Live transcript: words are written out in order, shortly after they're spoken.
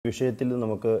വിഷയത്തിൽ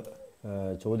നമുക്ക്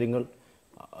ചോദ്യങ്ങൾ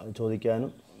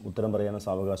ചോദിക്കാനും ഉത്തരം പറയാനും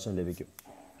സാവകാശം ലഭിക്കും.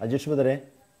 അജീഷ് ബദരെ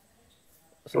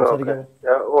സംസാരിക്കാമോ?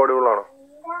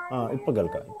 ഇപ്പൊ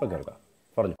കേൾക്കാം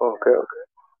പറഞ്ഞു.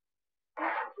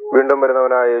 വീണ്ടും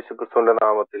വരുന്നവനായ യേശുക്രിസ്തുവിന്റെ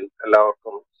നാമത്തിൽ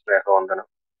എല്ലാവർക്കും സ്നേഹവന്ദനം.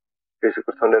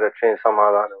 യേശുക്രിസ്തുവിന്റെ രക്ഷയും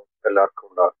സമാധാനവും എല്ലാവർക്കും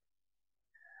ഉണ്ടാകും.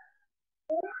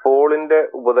 പോളിന്റെ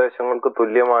ഉപദേശങ്ങൾക്ക്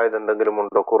തുല്യമായത് എന്തെങ്കിലും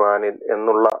ഉണ്ടോ ഖുറാനിൽ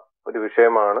എന്നുള്ള ഒരു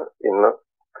വിഷയമാണ് ഇന്ന്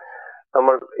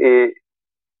നമ്മൾ ഈ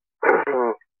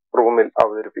റൂമിൽ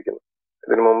അവതരിപ്പിക്കുന്നത്.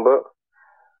 ഇതിനു മുമ്പ്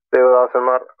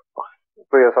ദേവദാസന്മാർ,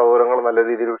 പ്രിയ സഹോദരങ്ങൾ നല്ല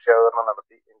രീതിയിൽ വിഷയാവതരണം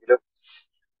നടത്തി. എങ്കിലും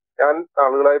ഞാൻ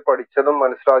നാളുകളായി പഠിച്ചതും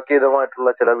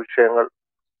മനസ്സിലാക്കിയതുമായിട്ടുള്ള ചില വിഷയങ്ങൾ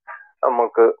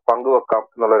നമുക്ക് പങ്കുവെക്കാം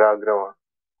എന്നുള്ളൊരാഗ്രഹമാണ്.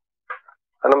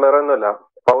 കാരണം വേറെ ഒന്നുമല്ല,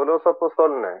 പൗലോസ്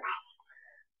അപ്പോസ്തലനെ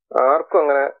ആർക്കും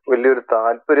അങ്ങനെ വലിയൊരു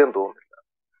താല്പര്യം തോന്നില്ല.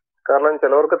 കാരണം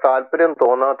ചിലവർക്ക് താല്പര്യം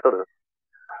തോന്നാത്തത്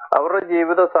അവരുടെ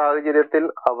ജീവിത സാഹചര്യത്തിൽ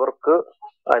അവർക്ക്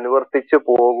അനുവർത്തിച്ചു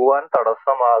പോകുവാൻ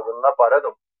തടസ്സമാകുന്ന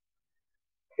പലതും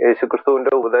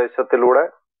യേശുക്രിസ്തുവിന്റെ ഉപദേശത്തിലൂടെ,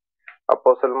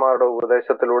 അപ്പോസ്തലന്മാരുടെ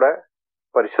ഉപദേശത്തിലൂടെ,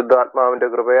 പരിശുദ്ധാത്മാവിന്റെ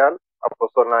കൃപയാൽ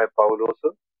അപ്പോസ്തലനായ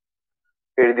പൗലോസ്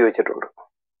എഴുതി വെച്ചിട്ടുണ്ട്.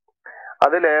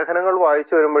 അത് ലേഖനങ്ങൾ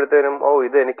വായിച്ചു വരുമ്പോഴത്തേനും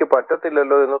ഇത് എനിക്ക്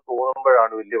പറ്റത്തില്ലല്ലോ എന്ന്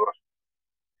തോന്നുമ്പോഴാണ് വലിയ പ്രശ്നം.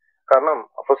 കാരണം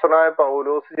അപ്പോസ്തലനായ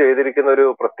പൗലോസ് ചെയ്തിരിക്കുന്ന ഒരു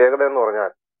പ്രത്യേകത എന്ന്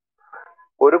പറഞ്ഞാൽ,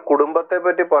 ഒരു കുടുംബത്തെ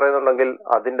പറ്റി പറയുന്നുണ്ടെങ്കിൽ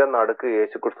അതിന്റെ നടുക്ക്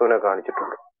യേശുക്രിസ്തുവിനെ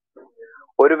കാണിച്ചിട്ടുണ്ട്.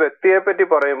 ഒരു വ്യക്തിയെ പറ്റി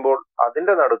പറയുമ്പോൾ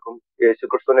അതിന്റെ നടുക്കും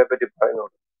യേശുക്രിസ്തുവിനെ പറ്റി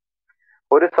പറയുന്നുണ്ട്.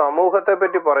 ഒരു സമൂഹത്തെ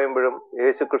പറ്റി പറയുമ്പോഴും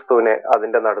യേശുക്രിസ്തുവിനെ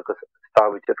അതിന്റെ നടുക്ക്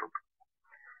സ്ഥാപിച്ചിട്ടുണ്ട്.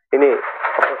 ഇനി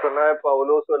അപ്പോസ്തലനായ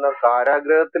പൗലോസും എല്ലാം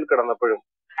കാരാഗ്രഹത്തിൽ കിടന്നപ്പോഴും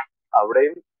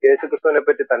അവിടെയും യേശുക്രിസ്തുവിനെ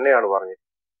പറ്റി തന്നെയാണ് പറഞ്ഞത്.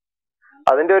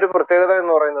 അതിന്റെ ഒരു പ്രത്യേകത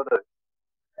എന്ന് പറയുന്നത്,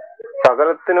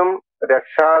 സകലത്തിനും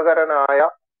രക്ഷാകരനായ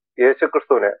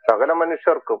യേശുക്രിസ്തുവിനെ, സകല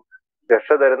മനുഷ്യർക്കും രക്ഷ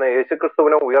തരുന്ന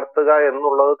യേശുക്രിസ്തുവിനെ ഉയർത്തുക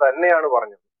എന്നുള്ളത് തന്നെയാണ്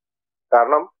പറഞ്ഞത്.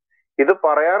 കാരണം ഇത്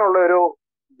പറയാനുള്ള ഒരു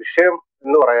വിഷയം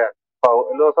എന്ന് പറയാൻ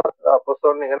പൗലോസ്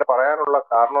അപ്പോസ്തലൻ ഇങ്ങനെ പറയാനുള്ള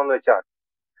കാരണം എന്ന് വെച്ചാൽ,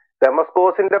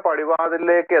 ദമസ്കോസിന്റെ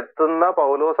പടിവാതിലേക്ക് എത്തുന്ന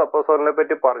പൗലോസ് അപ്പോസ്തലനെ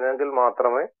പറ്റി പറഞ്ഞെങ്കിൽ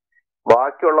മാത്രമേ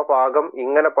ബാക്കിയുള്ള ഭാഗം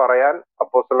ഇങ്ങനെ പറയാൻ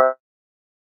അപ്പോസ്തലൻ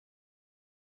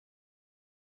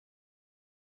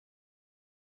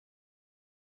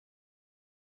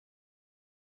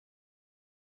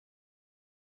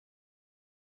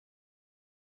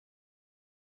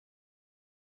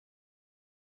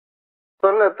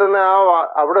എത്തുന്ന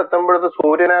അവിടെ എത്തുമ്പോഴത്തെ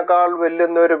സൂര്യനേക്കാൾ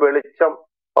വെല്ലുന്ന ഒരു വെളിച്ചം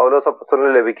പൗലോസ്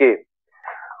അപ്പോസ്തലന് ലഭിക്കുകയും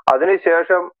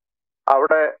അതിനുശേഷം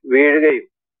അവിടെ വീഴുകയും,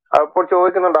 അപ്പോൾ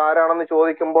ചോദിക്കുന്നുണ്ട് ആരാണെന്ന്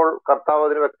ചോദിക്കുമ്പോൾ കർത്താവ്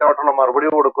അതിന് വ്യക്തമായിട്ടുള്ള മറുപടി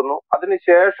കൊടുക്കുന്നു.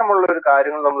 അതിനുശേഷമുള്ള ഒരു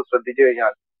കാര്യങ്ങൾ നമ്മൾ ശ്രദ്ധിച്ചു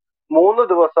കഴിഞ്ഞാൽ 3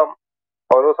 ദിവസം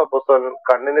പൗലോസ് അപ്പോസ്തലൻ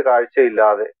കണ്ണിന്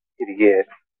കാഴ്ചയില്ലാതെ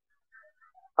ഇരിക്കുകയായിരുന്നു.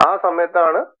 ആ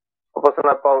സമയത്താണ്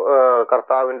അപ്പോസ്തലൻ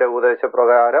കർത്താവിന്റെ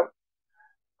ഉപദേശപ്രകാരം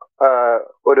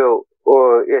ഒരു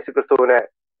യേശുക്രിസ്തുവിനെ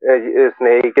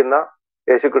സ്നേഹിക്കുന്ന,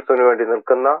 യേശുക്രിസ്തുവിന് വേണ്ടി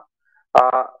നിൽക്കുന്ന ആ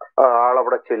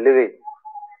ആളവിടെ ചെല്ലുകയും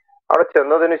അവിടെ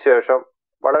ചെന്നതിന് ശേഷം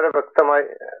വളരെ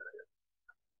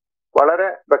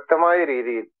വ്യക്തമായ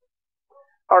രീതിയിൽ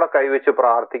അവിടെ കൈവച്ച്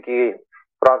പ്രാർത്ഥിക്കുകയും,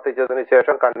 പ്രാർത്ഥിച്ചതിന്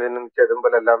ശേഷം കണ്ണിൽ നിന്ന്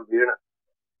ചെതുമ്പലെല്ലാം വീണ്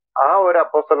ആ ഒരു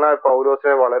അപ്പോസ്തലനായ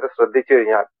പൗലോസിനെ വളരെ ശ്രദ്ധിച്ചു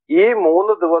കഴിഞ്ഞാൽ, ഈ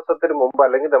 3 ദിവസത്തിന് മുമ്പ്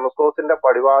അല്ലെങ്കിൽ ദമസ്കോസിന്റെ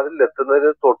പടിവാതിൽ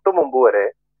എത്തുന്നതിന് തൊട്ടു മുമ്പ് വരെ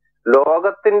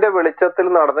ലോകത്തിന്റെ വെളിച്ചത്തിൽ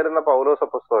നടന്നിരുന്ന പൗലോസ്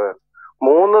അപ്പോസ്തലൻ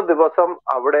 3 ദിവസം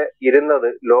അവിടെ ഇരുന്നത്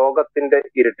ലോകത്തിന്റെ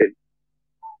ഇരുട്ടിൽ.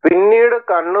 പിന്നീട്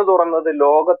കണ്ണു തുറന്നത്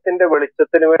ലോകത്തിന്റെ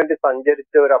വെളിച്ചത്തിന് വേണ്ടി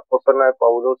സഞ്ചരിച്ച ഒരു അപ്പോസ്തലനായ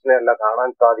പൗലോസിനെ അല്ല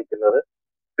കാണാൻ സാധിക്കുന്നത്.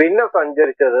 പിന്നെ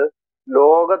സഞ്ചരിച്ചത്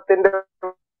ലോകത്തിന്റെ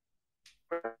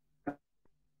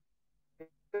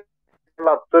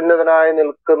അത്യുന്നതനായി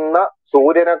നിൽക്കുന്ന,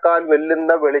 സൂര്യനേക്കാൾ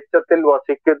വെല്ലുന്ന വെളിച്ചത്തിൽ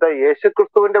വസിക്കുന്ന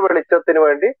യേശുക്രിസ്തുവിന്റെ വെളിച്ചത്തിന്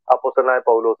വേണ്ടി അപ്പോസ്തലനായ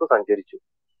പൗലോസ് സഞ്ചരിച്ചു.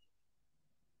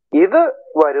 ഇത്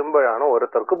വരുമ്പോഴാണ്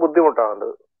ഓരോരുത്തർക്ക്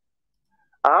ബുദ്ധിമുട്ടാകുന്നത്.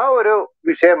 ആ ഒരു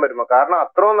വിഷയം വരുമ്പോ, കാരണം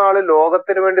അത്രയും നാള്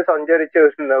ലോകത്തിന് വേണ്ടി സഞ്ചരിച്ച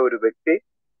ഒരു വ്യക്തി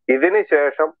ഇതിനു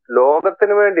ശേഷം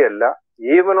ലോകത്തിന് വേണ്ടിയല്ല,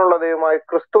 ജീവനുള്ള ദൈവമായ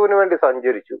ക്രിസ്തുവിന് വേണ്ടി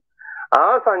സഞ്ചരിച്ചു. ആ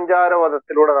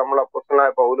സഞ്ചാരപഥത്തിലൂടെ നമ്മൾ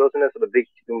അപ്പോസ്തലനായ പൗലോസിനെ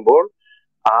ശ്രദ്ധിക്കുമ്പോൾ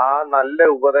ആ നല്ല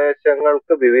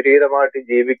ഉപദേശങ്ങൾക്ക് വിപരീതമായിട്ട്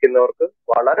ജീവിക്കുന്നവർക്ക്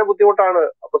വളരെ ബുദ്ധിമുട്ടാണ്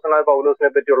അപ്പോസ്തലനായ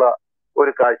പൗലോസിനെ പറ്റിയുള്ള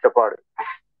ഒരു കാഴ്ചപ്പാട്.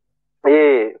 ഈ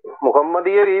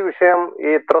മുഹമ്മദീയർ ഈ വിഷയം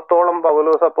ഇത്രത്തോളം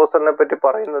പൗലോസ് അപ്പോസ്തലനെ പറ്റി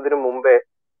പറയുന്നതിന് മുമ്പേ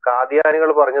കാദിയാനികൾ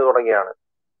പറഞ്ഞു തുടങ്ങിയാണ്.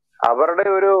 അവരുടെ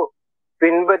ഒരു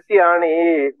പിൻപറ്റിയാണ് ഈ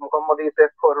മുഹമ്മദീസെ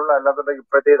പോലുള്ള അല്ലാതെ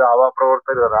ഇപ്പോഴത്തെ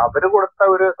ദാവാപ്രവർത്തകർ. അവര് കൊടുത്ത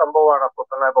ഒരു സംഭവമാണ്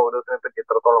അപ്പോസ്തലനായ പൗലോസിനെ പറ്റി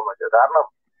ഇത്രത്തോളം വെച്ചത്. കാരണം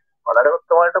വളരെ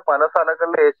വ്യക്തമായിട്ട് പല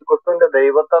സ്ഥലങ്ങളിൽ യേശുക്രിസ്തുവിന്റെ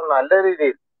ദൈവത്തെ നല്ല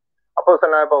രീതിയിൽ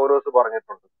അപ്പോസ്തലനായ പൗലോസ്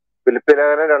പറഞ്ഞിട്ടുണ്ട്. ഫിലിപ്പി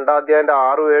ലേഖനം 2-ാം അധ്യായത്തിന്റെ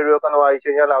 6-7 ഒക്കെ ഒന്ന് വായിച്ചു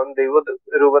കഴിഞ്ഞാൽ, അവൻ ദൈവ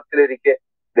രൂപത്തിലിരിക്കെ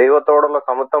ദൈവത്തോടുള്ള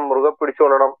സമത്വം മുറുകെ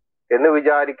പിടിച്ചുകൊള്ളണം എന്ന്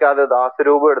വിചാരിക്കാതെ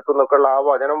ദാസരൂപം എടുത്തു എന്നൊക്കെയുള്ള ആ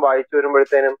വചനം വായിച്ചു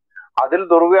വരുമ്പോഴത്തേനും അതിൽ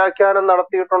ദുർവ്യാഖ്യാനം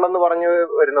നടത്തിയിട്ടുണ്ടെന്ന് പറഞ്ഞു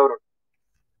വരുന്നവരുണ്ട്.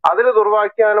 അതിൽ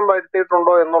ദുർവ്യാഖ്യാനം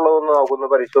വരുത്തിയിട്ടുണ്ടോ എന്നുള്ളതൊന്ന് നമുക്കൊന്ന്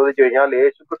പരിശോധിച്ചു കഴിഞ്ഞാൽ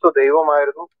യേശുക്രിസ്തു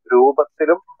ദൈവമായിരുന്നു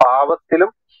രൂപത്തിലും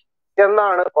ഭാവത്തിലും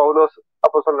എന്നാണ് പൗലോസ്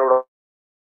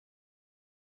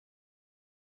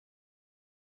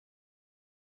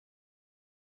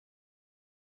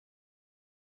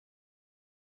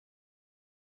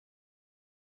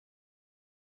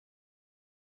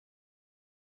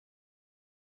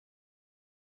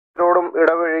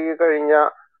ഇടപഴകി കഴിഞ്ഞ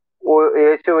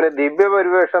യേശുവിന്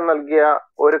ദിവ്യപരിവേഷം നൽകിയ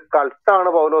ഒരു കൾട്ടാണ്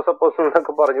പൗലോസ് അപ്പോസ്തലൻ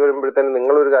എന്നൊക്കെ പറഞ്ഞു വരുമ്പോഴത്തേനും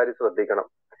നിങ്ങളൊരു കാര്യം ശ്രദ്ധിക്കണം.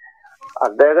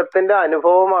 അദ്ദേഹത്തിന്റെ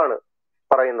അനുഭവമാണ്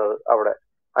പറയുന്നത് അവിടെ,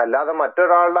 അല്ലാതെ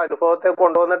മറ്റൊരാളുടെ അനുഭവത്തെ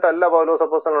കൊണ്ടുവന്നിട്ടല്ല പൗലോസ്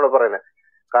അപ്പോസ്തലനോട് പറയുന്നത്.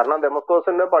 കാരണം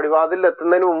ദമസ്കോസിന്റെ പടിവാതിൽ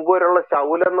എത്തുന്നതിന് മുമ്പ് വരെയുള്ള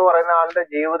ശൗൽ എന്ന് പറയുന്ന ആളുടെ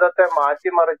ജീവിതത്തെ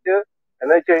മാറ്റിമറിച്ച്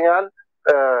എന്ന് വെച്ച് കഴിഞ്ഞാൽ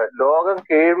ലോകം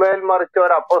കീഴ്മേൽ മറിച്ച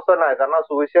ഒരു അപ്പോസ്തലനായ, കാരണം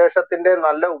സുവിശേഷത്തിന്റെ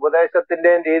നല്ല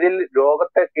ഉപദേശത്തിന്റെയും രീതിയിൽ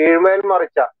ലോകത്തെ കീഴ്മേൽ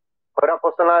മറിച്ച ഒരു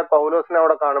അപ്പോസ്തലനായ പൗലോസിനെ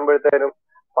അവിടെ കാണുമ്പോഴത്തേനും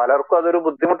പലർക്കും അതൊരു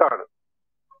ബുദ്ധിമുട്ടാണ്.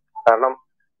 കാരണം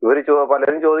ഇവര്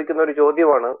പലരും ചോദിക്കുന്ന ഒരു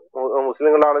ചോദ്യമാണ്,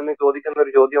 മുസ്ലിങ്ങളാണെങ്കിലും ചോദിക്കുന്ന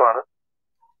ഒരു ചോദ്യമാണ്,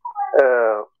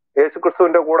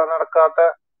 യേശുക്രിസ്തുവിന്റെ കൂടെ നടക്കാത്ത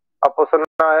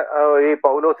അപ്പോസ്തലനായ ഈ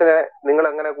പൗലോസിനെ നിങ്ങൾ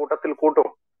എങ്ങനെ കൂട്ടത്തിൽ കൂട്ടും?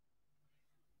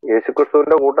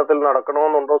 യേശുക്രിസ്തുവിന്റെ കൂട്ടത്തിൽ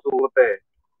നടക്കണമെന്നുണ്ടോ സുഹൃത്തെ?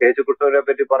 യേശുക്രിസ്തുവിനെ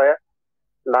പറ്റി പറയാൻ,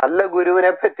 നല്ല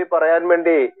ഗുരുവിനെ പറ്റി പറയാൻ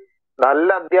വേണ്ടി, നല്ല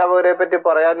അധ്യാപകരെ പറ്റി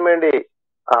പറയാൻ വേണ്ടി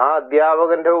ആ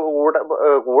അധ്യാപകന്റെ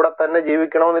കൂടെ തന്നെ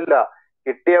ജീവിക്കണമെന്നില്ല.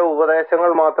 കിട്ടിയ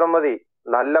ഉപദേശങ്ങൾ മാത്രം മതി,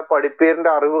 നല്ല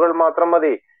പഠിപ്പീരിന്റെ അറിവുകൾ മാത്രം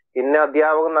മതി ഇന്ന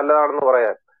അധ്യാപകൻ നല്ലതാണെന്ന്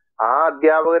പറയാൻ. ആ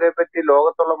അധ്യാപകരെ പറ്റി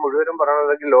ലോകത്തുള്ള മുഴുവനും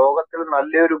പറയണമെങ്കിൽ ലോകത്തിൽ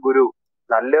നല്ലൊരു ഗുരു,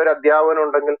 നല്ലൊരു അധ്യാപകൻ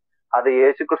ഉണ്ടെങ്കിൽ അത്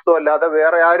യേശുക്രിസ്തു അല്ലാതെ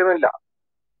വേറെ ആരുമില്ല.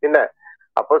 പിന്നെ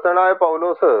അപ്പോസ്തലനായ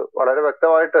പൗലോസ് വളരെ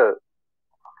വ്യക്തമായിട്ട്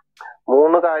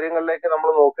 3 കാര്യങ്ങളിലേക്ക് നമ്മൾ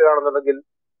നോക്കുകയാണെന്നുണ്ടെങ്കിൽ,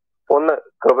 ഒന്ന്,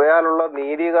 കൃപയാലുള്ള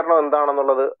നീതീകരണം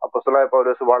എന്താണെന്നുള്ളത് അപ്പോസ്തലനായ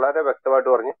പൗലോസ് വളരെ വ്യക്തമായിട്ട്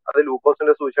പറഞ്ഞു. അത്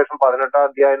ലൂക്കോസിന്റെ സുവിശേഷം 18-ാം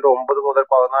അധ്യായം 9 മുതൽ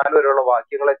 14 വരെയുള്ള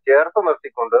വാക്യങ്ങളെ ചേർത്ത്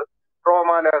നിർത്തിക്കൊണ്ട്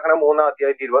റോമാലേഖനം 3-ാം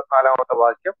അധ്യായം 24-ാമത്തെ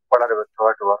വാക്യം വളരെ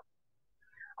വ്യക്തമായിട്ട് പറഞ്ഞു.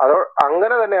 അതോ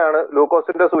അങ്ങനെ തന്നെയാണ്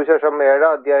ലൂക്കോസിന്റെ സുവിശേഷം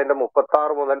 7-ാം അധ്യായം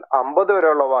 36 മുതൽ 50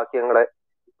 വരെയുള്ള വാക്യങ്ങളെ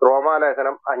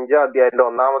റോമാലേഖനം 5-ാം അധ്യായം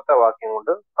 1-ാമത്തെ വാക്യം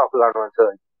കൊണ്ട് നമുക്ക് കാണുവാൻ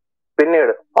സാധിക്കും.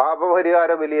 പിന്നീട്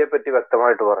പാപപരിഹാര ബലിയെ പറ്റി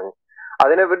വ്യക്തമായിട്ട് പറഞ്ഞു.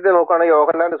 അതിനെപ്പറ്റി നോക്കുകയാണെങ്കിൽ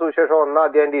യോഹന്നാന്റെ സുവിശേഷം 1-ാം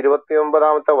അധ്യായം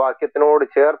 29-ാമത്തെ വാക്യത്തിനോട്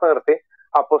ചേർത്ത് നിർത്തി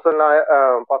അപ്പോസ്തലനായ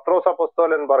പത്രോസ്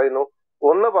അപ്പോസ്തലൻ പറയുന്നു,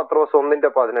 1 പത്രോസ്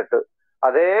 1:18.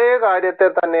 അതേ കാര്യത്തെ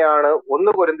തന്നെയാണ്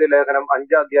 1 കൊരിന്ത്യർ ലേഖനം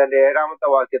 5-ാം അധ്യായം 7-ാമത്തെ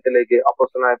വാക്യത്തിലേക്ക്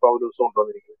അപ്പോസ്തലനായ പൗലോസ്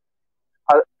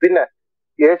കൊണ്ടുവന്നിരിക്കുന്നത്. പിന്നെ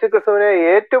യേശുക്രിസ്തുവിനെ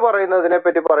ഏറ്റുപറയുന്നതിനെ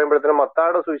പറ്റി പറയുമ്പോഴത്തേനും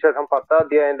മത്തായിയുടെ സുവിശേഷം 10-ാം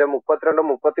അധ്യായം 32-ഉം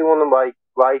 33-ഉം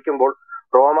വായിക്കുമ്പോൾ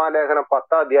റോമാലേഖനം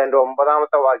 10-ാം അധ്യായം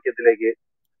 9-ാമത്തെ വാക്യത്തിലേക്ക്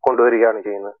കൊണ്ടുവരികയാണ്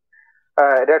ചെയ്യുന്നത്.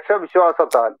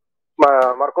 രക്ഷവിശ്വാസത്താൽ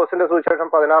മർക്കോസിന്റെ സുവിശേഷം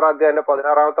 16-ാം അധ്യായം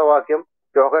 16-ാമത്തെ വാക്യം,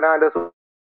 യോഹന്നാന്റെ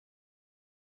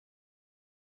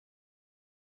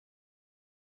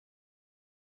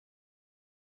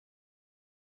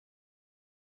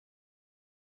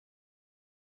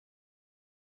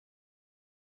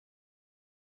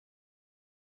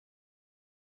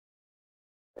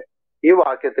ഈ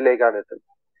വാക്യത്തിലേക്കാണ് എത്തുന്നത്.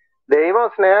 ദൈവ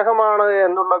സ്നേഹമാണ്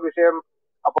എന്നുള്ള വിഷയം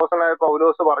അപ്പോസ്തലനായ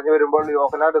പൗലോസ് പറഞ്ഞു വരുമ്പോൾ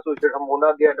യോഹന്നാന്റെ സുവിശേഷം 3-ാം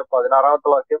അധ്യായം 16-ാമത്തെ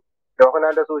വാക്യം,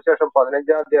 യോഹന്നാന്റെ സുവിശേഷം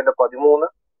 15-ാം അധ്യായം 13,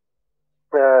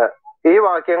 ഈ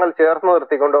വാക്യങ്ങൾ ചേർത്ത്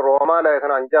നിർത്തിക്കൊണ്ട്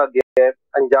റോമാലേഖനം 5-ാം അധ്യായം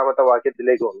 5-ാമത്തെ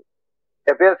വാക്യത്തിലേക്ക് വന്നു.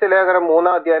 എഫേസ്യ ലേഖനം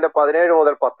 3-ാം അധ്യായം 17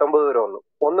 മുതൽ 19 വരെ വന്നു.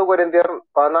 1 കൊരിന്ത്യർ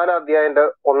 14-ാം അധ്യായം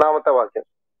 1-ാമത്തെ വാക്യം,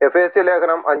 എഫേസ്യ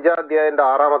ലേഖനം 5-ാം അധ്യായം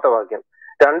 6-ാമത്തെ വാക്യം,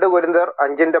 2 കൊരിന്ത്യർ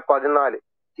 5:14.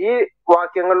 ഈ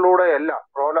വാക്യങ്ങളിലൂടെ എല്ലാം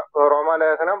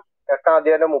റോമാലേഖനം 8-ാം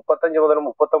അധ്യായം 35 മുതൽ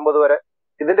 39 വരെ,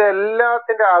 ഇതിന്റെ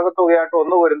എല്ലാത്തിന്റെ ആകത്തുകയായിട്ട്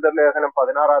 1 കൊരിന്ത്യർ ലേഖനം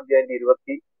 16-ാം അധ്യായം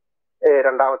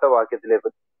 22-ാമത്തെ വാക്യത്തിലേക്ക്.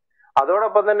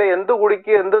 അതോടൊപ്പം തന്നെ എന്ത്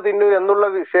കുടിക്കുക എന്ത് തിന്നു എന്നുള്ള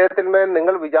വിഷയത്തിന്മേൽ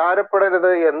നിങ്ങൾ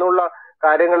വിചാരപ്പെടരുത് എന്നുള്ള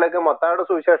കാര്യങ്ങളിലേക്ക് മത്തായിയുടെ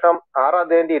സുവിശേഷം 6-ാം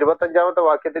അധ്യായം 25-ാമത്തെ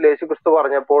വാക്യത്തിൽ യേശുക്രിസ്തു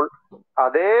പറഞ്ഞപ്പോൾ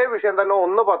അതേ വിഷയം തന്നെ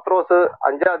 1 പത്രോസ്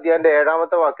 5-ാം അധ്യായം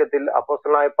 7-ാമത്തെ വാക്യത്തിൽ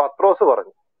അപ്പോസ്തലനായ പത്രോസ്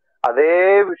പറഞ്ഞു. അതേ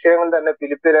വിഷയങ്ങൾ തന്നെ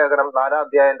ഫിലിപ്പി ലേഖനം 4-ാം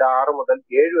അധ്യായം 6 മുതൽ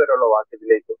 7 വരെയുള്ള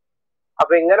വാക്യത്തിലേക്ക്.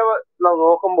 അപ്പൊ ഇങ്ങനെ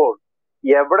നോക്കുമ്പോൾ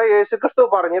എവിടെ യേശുക്രിസ്തു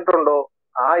പറഞ്ഞിട്ടുണ്ടോ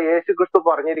ആ യേശുക്രിസ്തു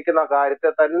പറഞ്ഞിരിക്കുന്ന കാര്യത്തെ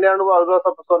തന്നെയാണ് പൗലോസ്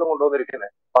അപ്പോസ്തലൻ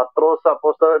കൊണ്ടുവന്നിരിക്കുന്നത്. പത്രോസ്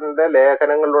അപ്പോസ്തലന്റെ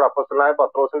ലേഖനങ്ങളിലൂടെ, അപ്പോസ്തലനായ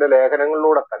പത്രോസിന്റെ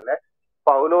ലേഖനങ്ങളിലൂടെ തന്നെ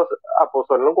പൗലോസ്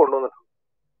അപ്പോസ്തലനും കൊണ്ടുവന്നിട്ടുണ്ട്.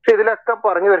 പക്ഷെ ഇതിലൊക്കെ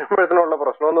പറഞ്ഞു വരുമ്പോഴത്തേനുള്ള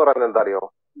പ്രശ്നം എന്ന് പറയുന്നത് എന്താ അറിയോ?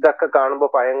 ഇതൊക്കെ കാണുമ്പോൾ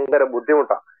ഭയങ്കര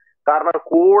ബുദ്ധിമുട്ടാണ്. കാരണം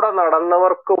കൂടെ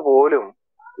നടന്നവർക്ക് പോലും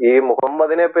ഈ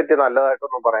മുഹമ്മദിനെ പറ്റി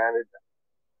നല്ലതായിട്ടൊന്നും പറയാനില്ല.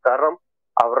 കാരണം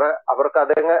അവർക്ക്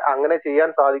അങ്ങനെ ചെയ്യാൻ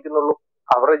സാധിക്കുന്നുള്ളൂ.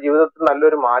 അവരുടെ ജീവിതത്തിൽ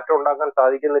നല്ലൊരു മാറ്റം ഉണ്ടാക്കാൻ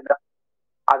സാധിക്കുന്നില്ല.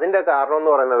 അതിന്റെ കാരണം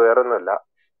എന്ന് പറയുന്നത് വേറൊന്നുമല്ല,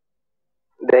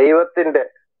 ദൈവത്തിന്റെ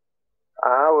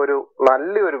ആ ഒരു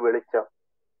നല്ലൊരു വെളിച്ചം,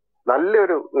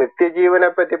 നല്ലൊരു നിത്യജീവനെ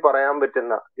പറ്റി പറയാൻ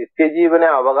പറ്റുന്ന, നിത്യജീവനെ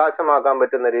അവകാശമാക്കാൻ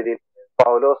പറ്റുന്ന രീതിയിൽ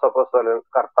പൗലോസ് അപ്പോസ്തലൻ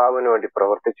കർത്താവിന് വേണ്ടി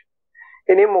പ്രവർത്തിച്ചു.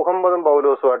 ഇനി മുഹമ്മദും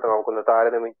പൗലോസുമായിട്ട് നമുക്കൊന്ന്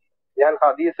താരതമ്യം ചെയ്യാം. ഞാൻ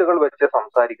ഹദീസുകൾ വെച്ച്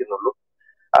സംസാരിക്കുന്നുള്ളൂ.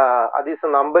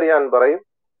 ഹദീസ് നമ്പർ ഞാൻ പറയും,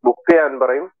 ബുക്ക് ഞാൻ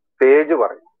പറയും, പേജ്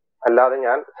പറയും. അല്ലാതെ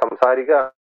ഞാൻ സംസാരിക്കുക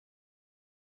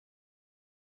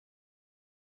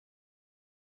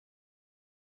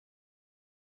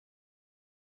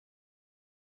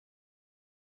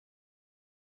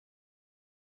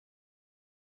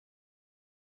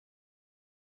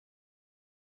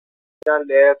ഞാൻ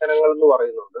ലേഖനങ്ങൾ എന്ന്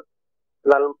പറയുന്നുണ്ട്.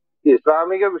 എന്നാൽ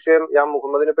ഇസ്ലാമിക വിഷയം ഞാൻ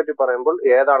മുഹമ്മദിനെ പറ്റി പറയുമ്പോൾ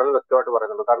ഏതാണെന്ന് വ്യക്തമായിട്ട്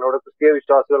പറയുന്നുണ്ട്. കാരണം ഇവിടെ ക്രിസ്തീയ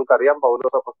വിശ്വാസികൾക്ക് അറിയാം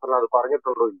പൗലോസ് അപ്പോസ്തലൻ അത്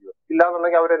പറഞ്ഞിട്ടുണ്ടോ ഇല്ലയോ.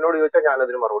 ഇല്ലാന്നുണ്ടെങ്കിൽ അവരെന്നോട് ചോദിച്ചാൽ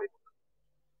ഞാനതിന് മറുപടി.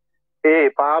 ഈ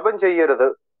പാപം ചെയ്യരുത്,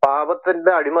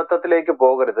 പാപത്തിന്റെ അടിമത്തത്തിലേക്ക്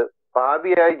പോകരുത്,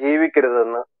 പാപിയായി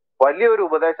ജീവിക്കരുതെന്ന് വലിയൊരു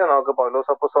ഉപദേശം നമുക്ക്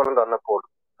പൗലോസ് അപ്പോസ്തലൻ തന്നപ്പോൾ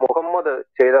മുഹമ്മദ്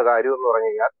ചെയ്ത കാര്യം എന്ന്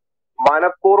പറഞ്ഞു കഴിഞ്ഞാൽ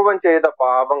മനഃപൂർവ്വം ചെയ്ത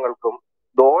പാപങ്ങൾക്കും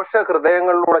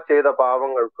ദോഷഹൃദയങ്ങളിലൂടെ ചെയ്ത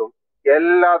പാപങ്ങൾക്കും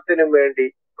എല്ലാത്തിനും വേണ്ടി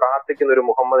പ്രാർത്ഥിക്കുന്ന ഒരു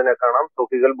മുഹമ്മദിനെ കാണാം.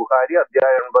 സുഹികൾ ബുഖാരി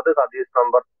അധ്യായം 9 ഹദീസ്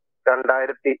നമ്പർ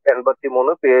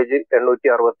 2083 പേജ്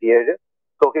 867.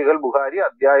 സുഹികൾ ബുഖാരി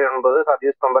അധ്യായം 9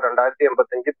 ഹദീസ് നമ്പർ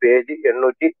 2085 പേജ്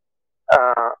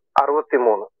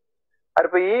 863.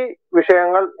 അപ്പൊ ഈ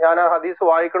വിഷയങ്ങൾ ഞാൻ ആ ഹദീസ്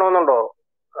വായിക്കണമെന്നുണ്ടോ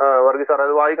വർഗീസ് സാർ?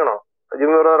 അത് വായിക്കണോ?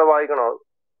 ജിമ്മി ബ്രദറെ വായിക്കണോ?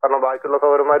 കാരണം ബാക്കിയുള്ള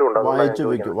സൗകര്യന്മാരും ഉണ്ട്.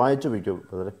 വായിച്ചു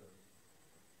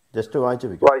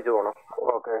പോണം.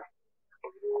 ഓക്കെ.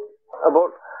 അപ്പോൾ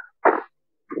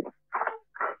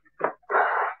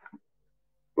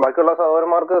ബാക്കിയുള്ള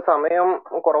സഹോദരന്മാർക്ക് സമയം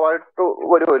കുറവായിട്ട്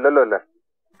വരുമോ? ഇല്ലല്ലോ അല്ലേ?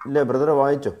 ഇല്ല ബ്രദറെ,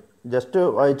 വായിച്ചോ, ജസ്റ്റ്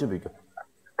വായിച്ചു പോയിക്കോ.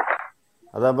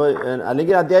 അതപ്പോൾ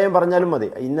അല്ലെങ്കിൽ അധ്യായം പറഞ്ഞാലും മതി,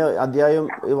 ഇന്ന അധ്യായം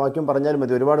വാക്യം പറഞ്ഞാലും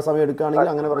മതി. ഒരുപാട് സമയം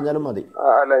എടുക്കുകയാണെങ്കിൽ അങ്ങനെ പറഞ്ഞാലും മതി.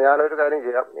 അല്ല, ഞാനൊരു കാര്യം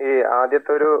ചെയ്യാം. ഈ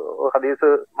ആദ്യത്തെ ഒരു ഹദീസ്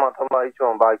മാത്രം വായിച്ചു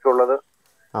പോകാം. ബാക്കിയുള്ളത്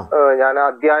ഞാൻ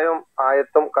അധ്യായം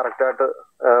ആയത്തും കറക്റ്റായിട്ട്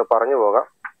പറഞ്ഞു പോകാം.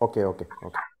 ഓക്കെ ഓക്കെ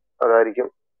ഓക്കെ, അതായിരിക്കും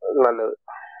നല്ലത്.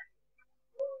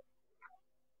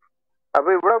 അപ്പൊ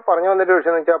ഇവിടെ പറഞ്ഞു വന്നിട്ട്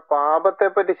വിഷയം എന്ന് വെച്ചാൽ പാപത്തെ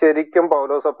പറ്റി ശരിക്കും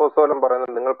പൗലോസ് അപ്പോസ്തലൻ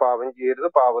പറയുന്നത് നിങ്ങൾ പാപം ചെയ്യരുത്,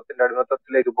 പാപത്തിന്റെ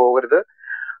അടിമത്തത്തിലേക്ക് പോകരുത്,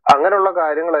 അങ്ങനെയുള്ള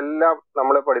കാര്യങ്ങളെല്ലാം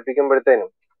നമ്മളെ പഠിപ്പിക്കുമ്പോഴത്തേനും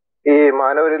ഈ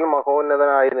മാനവരിൽ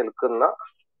മഹോന്നതനായി നിൽക്കുന്ന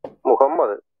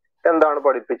മുഹമ്മദ് എന്താണ്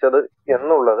പഠിപ്പിച്ചത്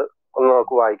എന്നുള്ളത് ഒന്ന്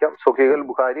നമുക്ക് വായിക്കാം. സുഹീൽ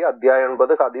ബുഖാരി അധ്യായം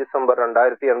 9 ഹദീസ് നമ്പർ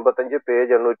 2085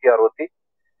 പേജ്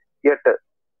 868.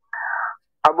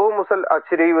 അബൂ മുസൽ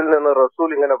അശ്രീയിൽ നിന്ന് റസൂൽ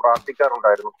ഇങ്ങനെ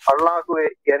പ്രാർത്ഥിക്കാറുണ്ടായിരുന്നു: അള്ളാഹുവെ,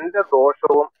 എന്റെ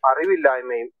ദോഷവും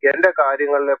അറിവില്ലായ്മയും എന്റെ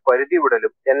കാര്യങ്ങളിലെ പരിധി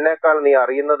വിടലും എന്നേക്കാൾ നീ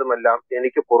അറിയുന്നതുമെല്ലാം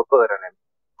എനിക്ക് പുറത്തു തരണേ.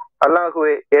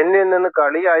 അള്ളാഹുവെ, എന്നിൽ നിന്ന്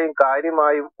കളിയായും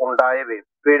കാര്യമായും ഉണ്ടായവയും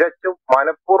പിഴച്ചും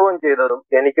മനഃപൂർവ്വം ചെയ്തതും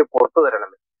എനിക്ക് പുറത്തു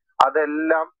തരണമേ.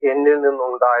 അതെല്ലാം എന്നിൽ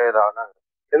നിന്നുണ്ടായതാണ്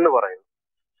എന്ന് പറയുന്നു.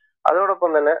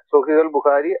 അതോടൊപ്പം തന്നെ സുഹീൽ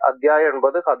ബുഖാരി അധ്യായം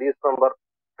 9 ഹദീസ് നമ്പർ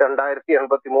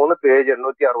 2083 പേജ്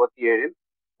 867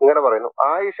 ഇങ്ങനെ പറയുന്നു: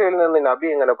 ആയിഷയിൽ നിന്ന് നബി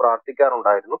ഇങ്ങനെ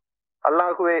പ്രാർത്ഥിക്കാറുണ്ടായിരുന്നു: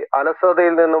 അള്ളാഹുവെ,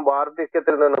 അലസതയിൽ നിന്നും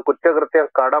വാർദ്ധക്യത്തിൽ നിന്നും കുറ്റകൃത്യം,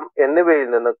 കടം എന്നിവയിൽ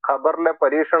നിന്നും, ഖബറിലെ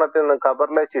പരീക്ഷണത്തിൽ നിന്നും,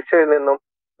 ഖബറിലെ ശിക്ഷയിൽ നിന്നും,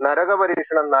 നരക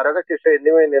പരീക്ഷണം, നരക ശിക്ഷ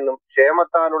എന്നിവയിൽ നിന്നും,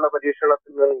 ക്ഷേമത്താലുള്ള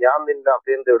പരീക്ഷണത്തിൽ നിന്നും ഞാൻ നിന്റെ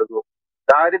അഭയം തേടുന്നു.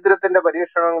 ദാരിദ്ര്യത്തിന്റെ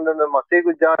പരീക്ഷണങ്ങളിൽ നിന്നും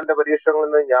മസീഹുജ്ജാലിന്റെ പരീക്ഷണങ്ങളിൽ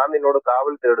നിന്നും ഞാൻ നിന്നോട്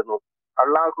കാവൽ തേടുന്നു.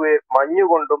 അള്ളാഹുവെ,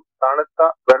 മഞ്ഞുകൊണ്ടും തണുത്ത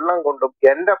വെള്ളം കൊണ്ടും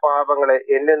എന്റെ പാപങ്ങളെ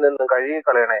എന്നിൽ നിന്നും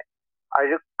കഴുകിക്കളയണേ.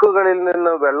 അഴുക്കുകളിൽ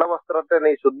നിന്ന് വെള്ളവസ്ത്രത്തെ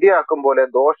നീ ശുദ്ധിയാക്കും പോലെ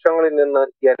ദോഷങ്ങളിൽ നിന്ന്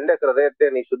എന്റെ ഹൃദയത്തെ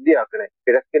നീ ശുദ്ധിയാക്കണേ.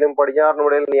 കിഴക്കിനും പടിഞ്ഞാറിനും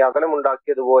ഇടയിൽ നീ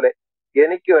അകലമുണ്ടാക്കിയതുപോലെ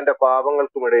എനിക്കും എന്റെ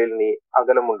പാപങ്ങൾക്കും ഇടയിൽ നീ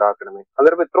അകലമുണ്ടാക്കണമേ.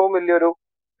 അന്നേരം ഇത്രയും വലിയൊരു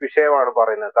വിഷയമാണ്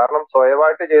പറയുന്നത്. കാരണം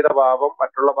സ്വയമായിട്ട് ചെയ്ത പാപം,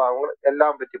 മറ്റുള്ള പാപങ്ങൾ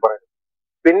എല്ലാം പറ്റി പറയുന്നു.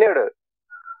 പിന്നീട്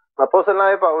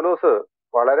അപ്പോസ്തലനായ പൗലോസ്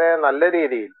വളരെ നല്ല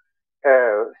രീതിയിൽ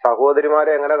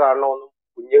സഹോദരിമാരെ എങ്ങനെ കാണണമെന്നും,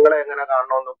 കുഞ്ഞുങ്ങളെ എങ്ങനെ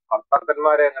കാണണമെന്നും,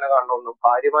 ഭർത്താക്കന്മാരെ എങ്ങനെ കാണണമെന്നും,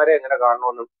 ഭാര്യമാരെ എങ്ങനെ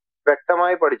കാണണമെന്നും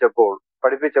വ്യക്തമായി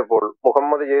പഠിപ്പിച്ചപ്പോൾ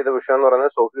മുഹമ്മദ് ചെയ്ത വിഷയം എന്ന്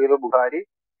പറയുന്നത് സുഹീൽ ബുഖാരി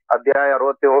അധ്യായം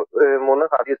 63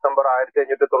 ഹദീസ് നമ്പർ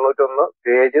 1591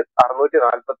 പേജ്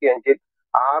 645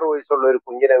 6 വയസ്സുള്ള ഒരു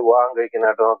കുഞ്ഞിനെ വിവാഹം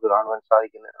കഴിക്കുന്നതായിട്ട് നമുക്ക് കാണുവാൻ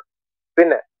സാധിക്കുന്നതാണ്.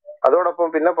 പിന്നെ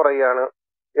അതോടൊപ്പം പിന്നെ പറയുകയാണ്,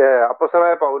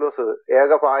 അപ്പോസ്തലനായ പൗലോസ്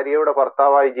ഏക ഭാര്യയുടെ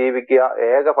ഭർത്താവായി ജീവിക്കുക,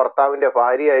 ഏക ഭർത്താവിന്റെ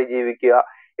ഭാര്യയായി ജീവിക്കുക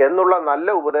എന്നുള്ള നല്ല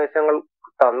ഉപദേശങ്ങൾ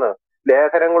തന്ന്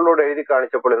ലേഖനങ്ങളിലൂടെ എഴുതി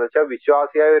കാണിച്ചപ്പോൾ എന്ന് വെച്ചാൽ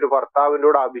വിശ്വാസിയായ ഒരു ഭർത്താവിൻ്റെ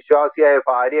കൂടെ അവിശ്വാസിയായ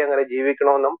ഭാര്യ എങ്ങനെ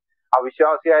ജീവിക്കണമെന്നും,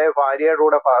 അവിശ്വാസിയായ ഭാര്യയുടെ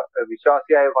കൂടെ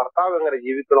വിശ്വാസിയായ ഭർത്താവ് എങ്ങനെ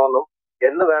ജീവിക്കണമെന്നും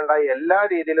എന്ന് വേണ്ട എല്ലാ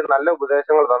രീതിയിലും നല്ല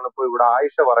ഉപദേശങ്ങൾ തന്നപ്പോൾ ഇവിടെ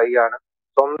ആയിഷ പറയുകയാണ്: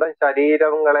 സ്വന്തം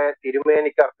ശരീരങ്ങളെ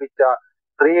തിരുമേനിക്ക് അർപ്പിച്ച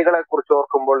സ്ത്രീകളെ കുറിച്ച്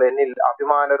ഓർക്കുമ്പോൾ എന്നിൽ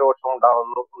അഭിമാനരോഷം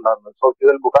ഉണ്ടാകുന്നു.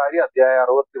 സുഹീൽ ബുഖാരി അധ്യായം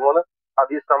 63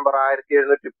 ഹദീസ് നമ്പർ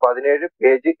 1717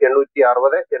 പേജ്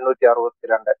 860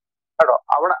 862 കേട്ടോ.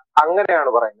 അവിടെ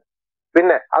അങ്ങനെയാണ് പറയുന്നത്.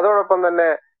 പിന്നെ അതോടൊപ്പം തന്നെ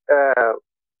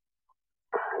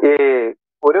ഈ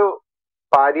ഒരു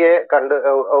ഭാര്യയെ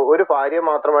ഒരു ഭാര്യയെ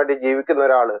മാത്രമായിട്ട് ജീവിക്കുന്ന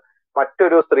ഒരാള്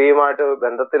മറ്റൊരു സ്ത്രീയുമായിട്ട്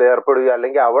ബന്ധത്തിൽ ഏർപ്പെടുകയോ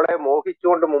അല്ലെങ്കിൽ അവളെ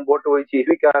മോഹിച്ചുകൊണ്ട് മുമ്പോട്ട് പോയി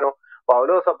ജീവിക്കാനോ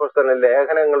പൗലോസ് അപ്പോസ്തലൻ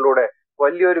ലേഖനങ്ങളിലൂടെ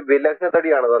വലിയൊരു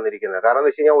വിലങ്ങുതടിയാണ് തന്നിരിക്കുന്നത്. കാരണം എന്ന്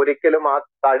വെച്ച് കഴിഞ്ഞാൽ ഒരിക്കലും ആ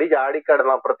തടി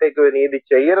ചാടിക്കടന്ന് അപ്പുറത്തേക്ക് നീതി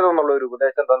ചെയ്യരുതെന്നുള്ള ഒരു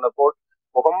ഉപദേശം തന്നപ്പോൾ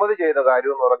മുഹമ്മദ് ചെയ്ത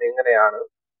കാര്യം എന്ന് പറഞ്ഞാൽ എങ്ങനെയാണ്?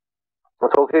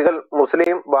 സൂഫികൾ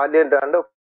മുസ്ലിം ബാല്യം 2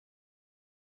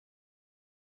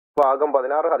 ഭാഗം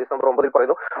 16 ഹദീസ് നമ്പർ 9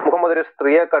 പറയുന്നു, മുഹമ്മദ് ഒരു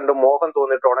സ്ത്രീയെ കണ്ട് മോഹം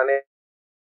തോന്നിയിട്ട് ഉടനെ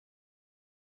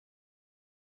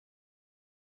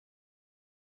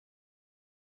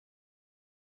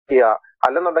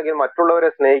അല്ലെന്നുണ്ടെങ്കിൽ മറ്റുള്ളവരെ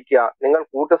സ്നേഹിക്കുക, നിങ്ങൾ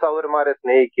കൂട്ടു സഹോദരന്മാരെ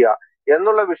സ്നേഹിക്കുക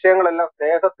എന്നുള്ള വിഷയങ്ങളെല്ലാം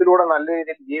സ്നേഹത്തിലൂടെ നല്ല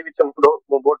രീതിയിൽ ജീവിച്ച്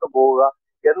മുമ്പോട്ട് പോവുക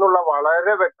എന്നുള്ള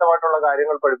വളരെ വ്യക്തമായിട്ടുള്ള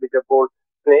കാര്യങ്ങൾ പഠിപ്പിച്ചപ്പോൾ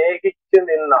സ്നേഹിച്ചു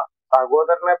നിന്ന,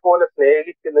 സഹോദരനെ പോലെ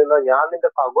സ്നേഹിച്ചു നിന്ന, ഞാൻ നിന്റെ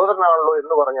സഹോദരനാണല്ലോ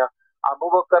എന്ന് പറഞ്ഞ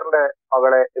അബൂബക്കറിന്റെ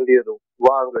മകളെ എന്ത് ചെയ്തു?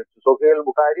 വിവാഹം കഴിച്ചു. സുഹൈൽ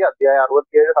ബുഖാരി അധ്യായം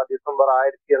 67 ഹദീസ് നമ്പർ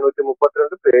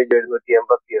 1832 പേജ്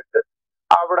 788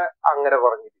 അവിടെ അങ്ങനെ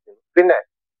പറഞ്ഞിരിക്കുന്നു. പിന്നെ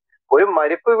ഒരു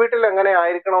മരിപ്പ് വീട്ടിൽ എങ്ങനെ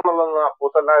ആയിരിക്കണം എന്നുള്ളതെന്ന്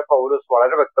അപ്പോസ്തലനായ പൗലോസ്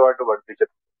വളരെ വ്യക്തമായിട്ട്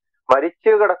പഠിപ്പിച്ചിട്ടുണ്ട്.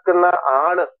 മരിച്ചു കിടക്കുന്ന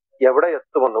ആള് എവിടെ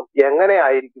എത്തുമെന്നും എങ്ങനെ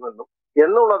ആയിരിക്കുമെന്നും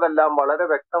എന്നുള്ളതെല്ലാം വളരെ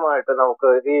വ്യക്തമായിട്ട് നമുക്ക്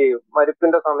ഈ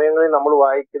മരിപ്പിന്റെ സമയങ്ങളിൽ നമ്മൾ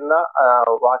വായിക്കുന്ന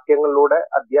വാക്യങ്ങളിലൂടെ,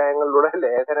 അധ്യായങ്ങളിലൂടെ,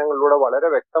 ലേഖനങ്ങളിലൂടെ വളരെ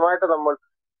വ്യക്തമായിട്ട് നമ്മൾ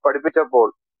പഠിപ്പിച്ചപ്പോൾ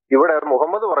ഇവിടെ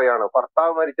മുഹമ്മദ് പറയാണ്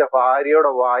ഭർത്താവ് മരിച്ച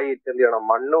ഭാര്യയുടെ വായിൽ എന്ത് ചെയ്യണം?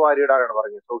 മണ്ണ് വാരിയിടാനാണ്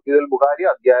പറഞ്ഞത്. സുഹൈൽ ബുഖാരി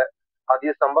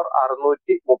ഹദീസ് നമ്പർ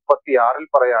 636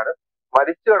 പറയാണ്,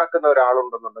 മരിച്ചു കിടക്കുന്ന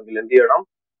ഒരാളുണ്ടെന്നുണ്ടെങ്കിൽ എന്ത് ചെയ്യണം?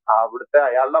 അവിടുത്തെ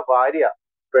അയാളുടെ ഭാര്യ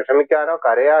വിഷമിക്കാനോ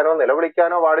കരയാനോ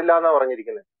നിലവിളിക്കാനോ പാടില്ല എന്നാ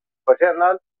പറഞ്ഞിരിക്കുന്നത്. പക്ഷെ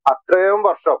എന്നാൽ അത്രയും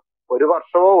വർഷം, 1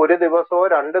 വർഷമോ 1 ദിവസമോ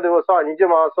 2 ദിവസമോ 5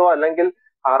 മാസമോ അല്ലെങ്കിൽ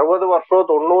 60 വർഷമോ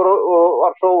 90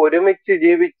 വർഷമോ ഒരുമിച്ച്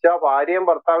ജീവിച്ച ഭാര്യയും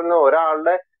ഭർത്താവിനും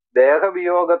ഒരാളുടെ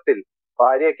ദേഹവിയോഗത്തിൽ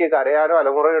ഭാര്യയ്ക്ക് കരയാനോ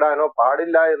അലമുറയിടാനോ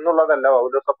പാടില്ല എന്നുള്ളതല്ല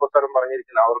പൗലോസ് അപ്പോസ്തലൻ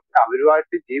പറഞ്ഞിരിക്കുന്നത്.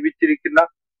 അവരുമായിട്ട് ജീവിച്ചിരിക്കുന്ന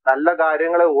നല്ല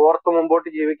കാര്യങ്ങളെ ഓർത്ത് മുമ്പോട്ട്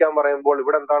ജീവിക്കാൻ പറയുമ്പോൾ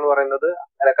ഇവിടെ എന്താണ് പറയുന്നത്?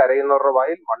 അങ്ങനെ കരയുന്നവരുടെ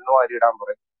വായിൽ മണ്ണ് വാരിയിടാൻ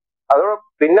പറയും. അതോടെ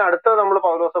പിന്നെ അടുത്ത നമ്മൾ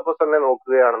പൗലോസ് അപ്പോസ്തലനെ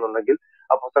നോക്കുകയാണെന്നുണ്ടെങ്കിൽ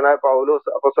അപ്പോസ്തലനായ പൗലോസ്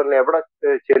അപ്പോസ്തലൻ എവിടെ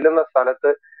ചെല്ലുന്ന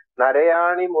സ്ഥലത്ത്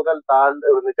നരയാണി മുതൽ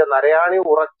നരയാണി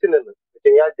ഉറച്ചു നിന്ന്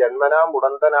വെച്ചുകഴിഞ്ഞാൽ ജന്മനാ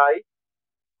മുടന്തനായി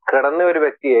കിടന്ന ഒരു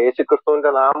വ്യക്തിയെ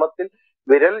യേശുക്രിസ്തുവിന്റെ നാമത്തിൽ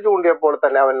വിരൽ ചൂണ്ടിയപ്പോൾ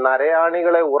തന്നെ അവൻ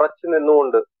നരയാണികളെ ഉറച്ചു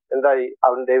നിന്നുകൊണ്ട് എന്തായി?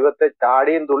 അവൻ ദൈവത്തെ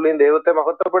ചാടിയും തുള്ളിയും ദൈവത്തെ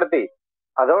മഹത്വപ്പെടുത്തി.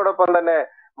 അതോടൊപ്പം തന്നെ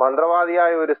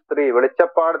മന്ത്രവാദിയായ ഒരു സ്ത്രീ,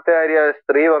 വെളിച്ചപ്പാടത്തുകാരിയായ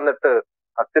സ്ത്രീ വന്നിട്ട്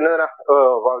അത്യുന്നതന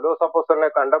പൗലോസ് അപ്പോസ്തലനെ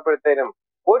കണ്ടപ്പോഴത്തേനും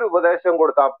ഒരു ഉപദേശം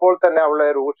കൊടുത്ത് അപ്പോൾ തന്നെ അവളെ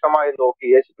രൂക്ഷമായി നോക്കി.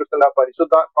 യേശുക്രിസ്തുവിന്റെ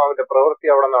പരിശുദ്ധാത്മാവിന്റെ പ്രവൃത്തി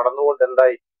അവിടെ നടന്നുകൊണ്ട്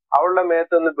എന്തായി? അവളുടെ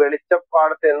മേത്ത് നിന്ന്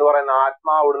വെളിച്ചപ്പാടത്ത് എന്ന് പറയുന്ന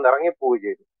ആത്മാവ് അവിടെ നിന്ന് ഇറങ്ങിപ്പോവുകയും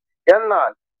ചെയ്തു.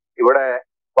 എന്നാൽ ഇവിടെ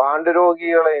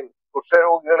പാണ്ഡുരോഗികളെയും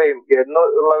കുഷ്ഠരോഗികളെയും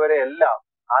എന്നുള്ളവരെ എല്ലാം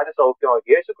ആര് സൗഖ്യമാക്കി?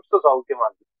 യേശുക്രിസ്തു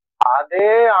സൗഖ്യമാക്കി.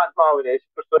 അതേ ആത്മാവിന്,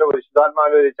 യേശുക്രിസ്തുവിന്റെ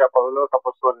പരിശുദ്ധാത്മാവിനെ വിളിച്ച പൗലോസ്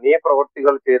അപ്പോസ്തലൻ ഈ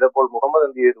പ്രവൃത്തികൾ ചെയ്തപ്പോൾ മുഹമ്മദ്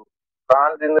എന്ത് ചെയ്തു?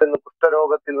 ഭ്രാന്തിൽ നിന്നും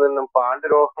കുഷ്ഠരോഗത്തിൽ നിന്നും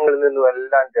പാണ്ഡുരോഗങ്ങളിൽ നിന്നും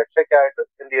എല്ലാം രക്ഷയ്ക്കായിട്ട്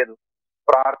എന്ത് ചെയ്തു?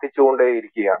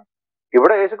 പ്രാർത്ഥിച്ചുകൊണ്ടേയിരിക്കുകയാണ്.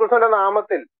 ഇവിടെ യേശുക്രിസ്തുവിന്റെ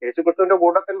നാമത്തിൽ, യേശുക്രിസ്തുവിന്റെ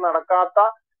കൂട്ടത്തിൽ നടക്കാത്ത,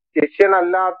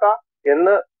 ശിഷ്യനല്ലാത്ത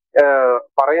എന്ന്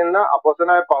പറയുന്ന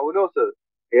അപ്പോസ്തലനായ പൗലോസ്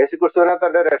യേശുക്രിസ്തുവിനെ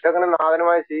തന്റെ രക്ഷകനും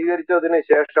നാഥനുമായി സ്വീകരിച്ചതിന്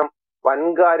ശേഷം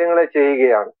വൻകാര്യങ്ങളെ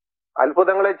ചെയ്യുകയാണ്,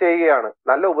 അത്ഭുതങ്ങളെ ചെയ്യുകയാണ്,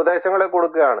 നല്ല ഉപദേശങ്ങളെ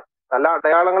കൊടുക്കുകയാണ്, നല്ല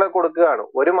അടയാളങ്ങളെ കൊടുക്കുകയാണ്.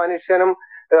 ഒരു മനുഷ്യനും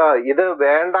ഇത്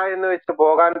വേണ്ട എന്ന് വെച്ച്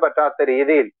പോകാൻ പറ്റാത്ത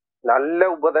രീതിയിൽ നല്ല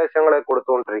ഉപദേശങ്ങളെ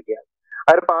കൊടുത്തുകൊണ്ടിരിക്കുകയാണ്.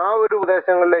 അതിപ്പോ ആ ഒരു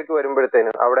ഉപദേശങ്ങളിലേക്ക്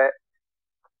വരുമ്പോഴത്തേനും അവിടെ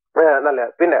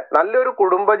പിന്നെ നല്ലൊരു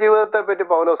കുടുംബജീവിതത്തെ പറ്റി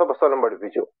പൗലോസ് അപ്പോസ്തലൻ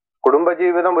പഠിപ്പിച്ചു.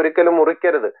 കുടുംബജീവിതം ഒരിക്കലും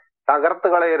മുറിക്കരുത്, തകർത്ത്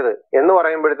കളയരുത് എന്ന്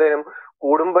പറയുമ്പോഴത്തേനും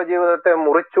കുടുംബജീവിതത്തെ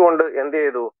മുറിച്ചുകൊണ്ട് എന്ത്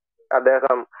ചെയ്തു?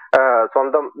 അദ്ദേഹം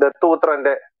സ്വന്തം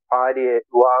ദത്തുപുത്രന്റെ ഭാര്യയെ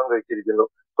വിവാഹം കഴിച്ചിരിക്കുന്നു.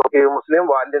 മുസ്ലിം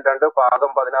വാല്യം 2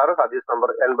 ഭാഗം 16 ഹദീസ് നമ്പർ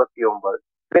 89.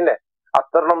 പിന്നെ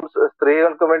അത്തരം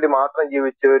സ്ത്രീകൾക്ക് വേണ്ടി മാത്രം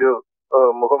ജീവിച്ച ഒരു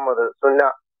മുഹമ്മദ് സുന്ന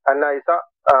അന്നൈസ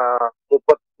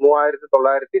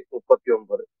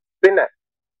 3939. പിന്നെ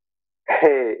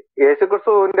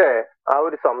യേശുക്രിസ്തുവിന്റെ ആ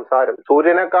ഒരു സംസാരം,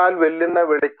 സൂര്യനേക്കാൾ വെല്ലുന്ന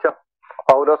വെളിച്ചം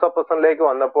പൗലോസ് അപ്പോസ്തലനിലേക്ക്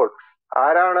വന്നപ്പോൾ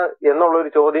ആരാണ് എന്നുള്ളൊരു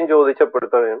ചോദ്യം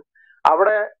ചോദിച്ചപ്പെടുത്തുകയും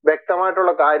അവിടെ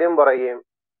വ്യക്തമായിട്ടുള്ള കാര്യം പറയുകയും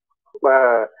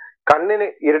കണ്ണിന്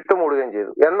ഇരുട്ട് മൂടുകയും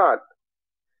ചെയ്തു. എന്നാൽ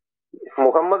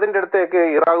മുഹമ്മദിന്റെ അടുത്തേക്ക്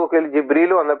ഇറാ ഗുഹയിൽ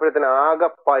ജിബ്രീൽ വന്നപ്പോഴത്തേന് ആകെ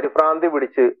പരിഭ്രാന്തി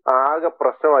പിടിച്ച് ആകെ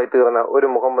പ്രശ്നമായി തീർന്ന ഒരു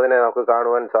മുഹമ്മദിനെ നമുക്ക്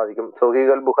കാണുവാൻ സാധിക്കും.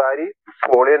 സുഹീൽ ബുഖാരി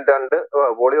വോളിയം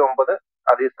 9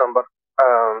 ഹദീസ് നമ്പർ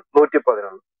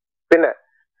 111. പിന്നെ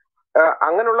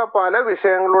അങ്ങനെയുള്ള പല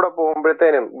വിഷയങ്ങളിലൂടെ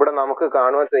പോകുമ്പോഴത്തേനും ഇവിടെ നമുക്ക്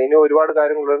കാണുവാൻ ഇനി ഒരുപാട്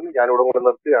കാര്യങ്ങളുണ്ട്. ഞാനിവിടെ കൊണ്ട്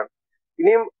നിർത്തുകയാണ്.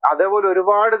 ഇനിയും അതേപോലെ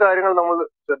ഒരുപാട് കാര്യങ്ങൾ നമ്മൾ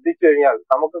ശ്രദ്ധിച്ചു കഴിഞ്ഞാൽ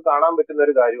നമുക്ക് കാണാൻ പറ്റുന്ന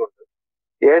ഒരു കാര്യമുണ്ട്.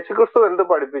 യേശുക്രിസ്തു എന്ത്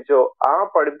പഠിപ്പിച്ചോ ആ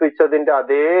പഠിപ്പിച്ചതിന്റെ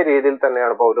അതേ രീതിയിൽ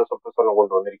തന്നെയാണ് പൗലോസ് അപ്പോസ്തലൻ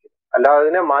കൊണ്ടുവന്നിരിക്കുന്നത്. അല്ലാതെ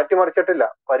അതിനെ മാറ്റിമറിച്ചിട്ടില്ല.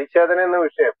 പരിച്ഛേദന എന്ന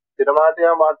വിഷയം സ്ഥിരമായിട്ട്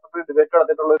ഞാൻ വാട്സപ്പിൽ ഡിബേറ്റ്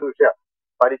നടത്തിയിട്ടുള്ള ഒരു വിഷയം.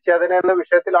 പരിച്ഛേദന എന്ന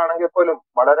വിഷയത്തിലാണെങ്കിൽ പോലും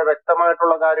വളരെ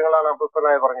വ്യക്തമായിട്ടുള്ള കാര്യങ്ങളാണ്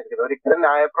അപ്പോസ്തലനായി പറഞ്ഞിരിക്കുന്നത്. ഒരിക്കലും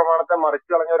ന്യായപ്രമാണത്തെ മറിച്ചു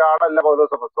കളഞ്ഞ ഒരാളല്ല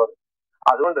പൗലോസ് അപ്പോസ്തലൻ.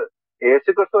 അതുകൊണ്ട്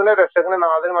യേശുക്രിസ്തുവിനെ രക്ഷകനെ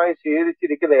നാഥനുമായി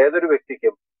സ്വീകരിച്ചിരിക്കുന്ന ഏതൊരു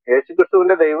വ്യക്തിക്കും,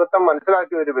 യേശുക്രിസ്തുവിന്റെ ദൈവത്വം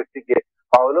മനസ്സിലാക്കിയ ഒരു വ്യക്തിക്ക്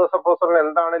പൗലോസ് അപ്പോസ്തലൻ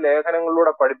എന്താണ്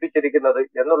ലേഖനങ്ങളിലൂടെ പഠിപ്പിച്ചിരിക്കുന്നത്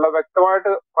എന്നുള്ള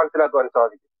വ്യക്തമായിട്ട് മനസ്സിലാക്കുവാൻ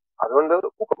സാധിക്കും. അതുകൊണ്ട്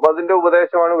അതിന്റെ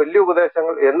ഉപദേശമാണ് വലിയ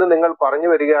ഉപദേശങ്ങൾ എന്ന് നിങ്ങൾ പറഞ്ഞു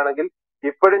വരികയാണെങ്കിൽ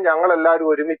ഇപ്പോഴും ഞങ്ങൾ എല്ലാവരും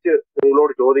ഒരുമിച്ച്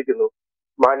നിങ്ങളോട് ചോദിക്കുന്നു,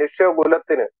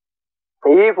 മനുഷ്യകുലത്തിന്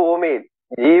ഈ ഭൂമിയിൽ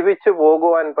ജീവിച്ചു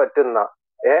പോകുവാൻ പറ്റുന്ന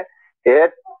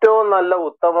ഏറ്റവും നല്ല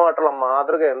ഉത്തമമായിട്ടുള്ള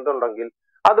മാതൃക എന്തുണ്ടെങ്കിൽ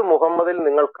അത് മുഹമ്മദിൽ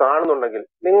നിങ്ങൾ കാണുന്നുണ്ടെങ്കിൽ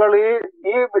നിങ്ങൾ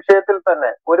ഈ വിഷയത്തിൽ തന്നെ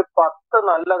ഒരു 10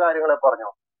 നല്ല കാര്യങ്ങളെ പറഞ്ഞു.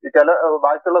 ചില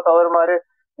ബാക്കിയുള്ള സഹോദരന്മാര്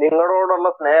നിങ്ങളോടുള്ള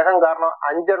സ്നേഹം കാരണം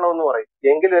 5 എണ്ണം എന്ന് പറയും,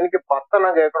 എങ്കിലും എനിക്ക് 10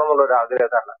 എണ്ണം കേൾക്കണം എന്നുള്ള ഒരു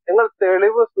ആഗ്രഹത്താണ്. നിങ്ങൾ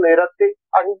തെളിവ് നിരത്തി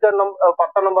 5 എണ്ണം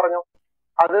 10 എണ്ണം പറഞ്ഞു.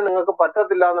 അത് നിങ്ങൾക്ക്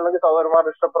പറ്റത്തില്ല എന്നുണ്ടെങ്കിൽ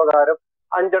സഹോദരന്മാരുടെ ഇഷ്ടപ്രകാരം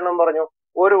 5 എണ്ണം പറഞ്ഞു,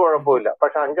 ഒരു കുഴപ്പമില്ല.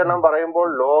 പക്ഷെ 5 എണ്ണം പറയുമ്പോൾ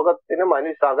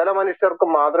ലോകത്തിന് സകല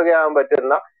മനുഷ്യർക്കും മാതൃകയാകാൻ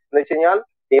പറ്റുന്ന എന്ന് വെച്ച് കഴിഞ്ഞാൽ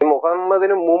ഈ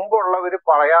മുഹമ്മദിന് മുമ്പുള്ളവർ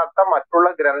പറയാത്ത മറ്റുള്ള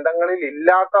ഗ്രന്ഥങ്ങളിൽ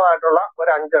ഇല്ലാത്തതായിട്ടുള്ള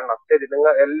ഒരു 5 എണ്ണം. ശരി,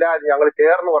 നിങ്ങൾ എല്ലാവരും ഞങ്ങൾ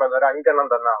ചേർന്ന് പറയുന്ന ഒരു 5 എണ്ണം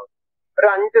തന്നാണ്. ഒരു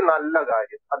 5 നല്ല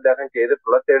കാര്യം അദ്ദേഹം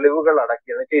ചെയ്തിട്ടുള്ള തെളിവുകൾ അടക്കി.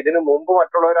 എന്ന് വെച്ചാൽ ഇതിനു മുമ്പ്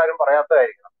മറ്റുള്ളവരാരും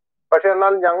പറയാത്തതായിരിക്കണം. പക്ഷെ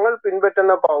എന്നാൽ ഞങ്ങൾ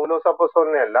പിൻപറ്റുന്ന പൗലോസ്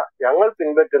അപ്പോസ്തലനെ അല്ല, ഞങ്ങൾ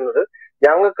പിൻപറ്റുന്നത്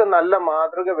ഞങ്ങൾക്ക് നല്ല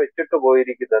മാതൃക വെച്ചിട്ട്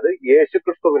പോയിരിക്കുന്നത്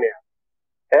യേശുക്രിസ്തുവിനെയാണ്.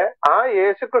 ആ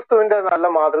യേശുക്രിസ്തുവിന്റെ നല്ല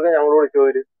മാതൃക ഞങ്ങളോട്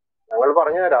ചോദിച്ചു, ഞങ്ങൾ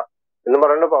പറഞ്ഞു തരാം എന്ന്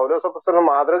പറയുന്നത് പൗലോസ് അപ്പോസ്തലന്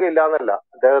മാതൃക ഇല്ലാന്നല്ല,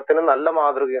 അദ്ദേഹത്തിന് നല്ല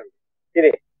മാതൃകയുണ്ട്.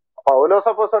 ഇനി പൗലോസ്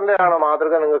അപ്പോസ്തലന്റെ ആണ്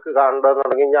മാതൃക നിങ്ങൾക്ക്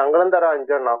കാണേണ്ടതെന്നുണ്ടെങ്കിൽ ഞങ്ങളും തരാം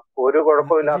 5 എണ്ണം, ഒരു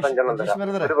കുഴപ്പമില്ലാത്ത 5 എണ്ണം തരാം,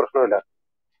 ഒരു പ്രശ്നമില്ല.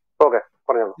 ഓക്കെ,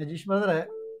 പറഞ്ഞോളൂ. രജീഷ് ബ്രദറെ,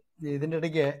 ഇതിൻ്റെ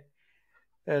ഇടയ്ക്ക്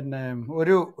പിന്നെ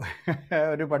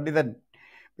ഒരു പണ്ഡിതൻ,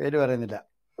 പേര് പറയുന്നില്ല,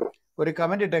 ഒരു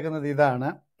കമന്റ് ഇട്ടേക്കുന്നത് ഇതാണ്: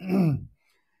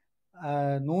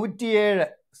 107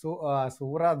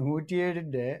 സൂറ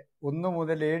 107 1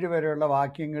 മുതൽ 7 വരെയുള്ള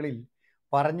വാക്യങ്ങളിൽ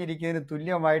പറഞ്ഞിരിക്കുന്നതിന്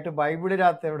തുല്യമായിട്ട്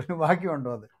ബൈബിളിനകത്ത് എവിടെ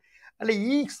വാക്യമുണ്ടോ? അത് അല്ല,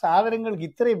 ഈ സാധനങ്ങൾക്ക്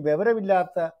ഇത്രയും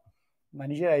വിവരമില്ലാത്ത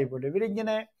മനുഷ്യരായിപ്പോട്ടെ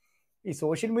ഇവരിങ്ങനെ ഈ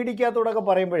സോഷ്യൽ മീഡിയക്കകത്തോടൊക്കെ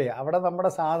പറയുമ്പോഴേ അവിടെ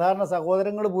നമ്മുടെ സാധാരണ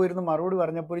സഹോദരങ്ങൾ പോയിരുന്ന് മറുപടി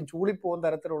പറഞ്ഞപ്പോഴും ചൂളിപ്പോകുന്ന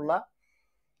തരത്തിലുള്ള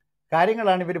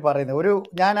കാര്യങ്ങളാണ് ഇവർ പറയുന്നത്.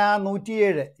 ഞാൻ ആ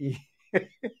 107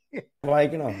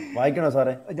 വായിക്കണോ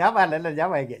സാറേ? ഞാൻ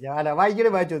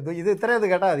വായിച്ചു. ഇത് ഇത്രയത്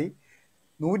കേട്ടാൽ മതി.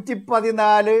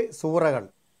 114 സൂറകൾ,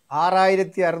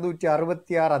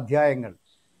 6666 അധ്യായങ്ങൾ.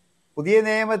 പുതിയ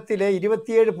നിയമത്തിലെ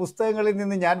 27 പുസ്തകങ്ങളിൽ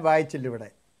നിന്ന് ഞാൻ വായിച്ചില്ല. ഇവിടെ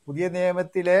പുതിയ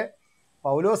നിയമത്തിലെ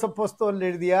പൗലോസ് അപ്പോസ്തലൻ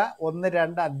എഴുതിയ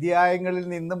 1-2 അധ്യായങ്ങളിൽ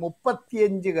നിന്ന്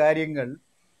 35 കാര്യങ്ങൾ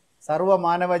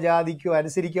സർവ്വമാനവജാതിക്കും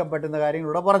അനുസരിക്കാൻ പറ്റുന്ന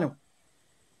കാര്യങ്ങളിലൂടെ പറഞ്ഞു.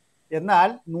 എന്നാൽ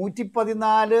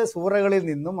 114 സൂറകളിൽ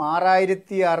നിന്നും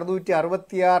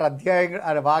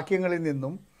 6666 വാക്യങ്ങളിൽ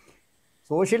നിന്നും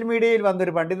സോഷ്യൽ മീഡിയയിൽ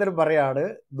വന്നൊരു പണ്ഡിതൻ പറയാണ്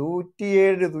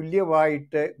 107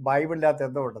 തുല്യമായിട്ട് ബൈബിളിനകത്ത്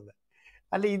എന്തോ ഉണ്ടെന്ന്.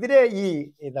 അല്ല, ഇതിന്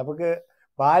നമുക്ക്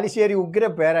ബാലുശ്ശേരി ഉഗ്ര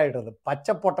പേരായിട്ടത്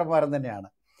പച്ചപ്പൊട്ടന്മാരൻ തന്നെയാണ്.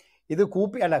 ഇത്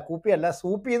കൂപ്പിയല്ല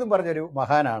സൂപ്പി എന്നും പറഞ്ഞൊരു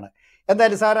മഹാനാണ്.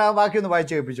 എന്തായാലും സാർ ആ വാക്യം ഒന്ന്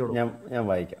വായിച്ചു കേൾപ്പിച്ചോളൂ. ഞാൻ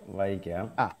വായിക്കാം.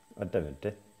 ഒറ്റ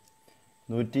മിനിറ്റ്.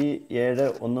 107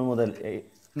 1 മുതൽ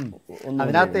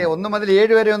അതിനകത്ത് 1 മുതൽ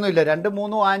 7 വരെ ഒന്നും ഇല്ല, 2,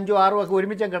 3, 5, 6 ഒക്കെ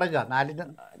ഒരുമിച്ച് കിടക്കുക. 4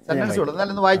 സെന്റൻസ് ഉള്ളൂ.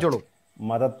 എന്നാലും വായിച്ചോളൂ.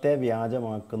 മതത്തെ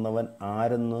വ്യാജമാക്കുന്നവൻ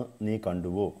ആരെന്ന് നീ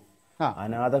കണ്ടുവോ?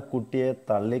 അനാഥക്കുട്ടിയെ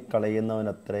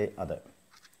തള്ളിക്കളയുന്നവനത്രേ അത്.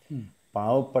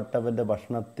 പാവപ്പെട്ടവന്റെ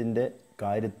ഭക്ഷണത്തിന്റെ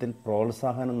കാര്യത്തിൽ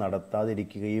പ്രോത്സാഹനം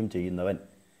നടത്താതിരിക്കുകയും ചെയ്യുന്നവൻ.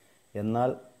 എന്നാൽ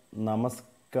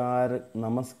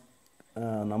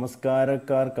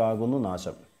നമസ്കാരക്കാർക്കാകുന്നു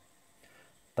നാശം.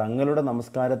 തങ്ങളുടെ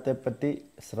നമസ്കാരത്തെപ്പറ്റി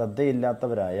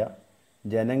ശ്രദ്ധയില്ലാത്തവരായ,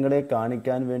 ജനങ്ങളെ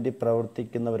കാണിക്കാൻ വേണ്ടി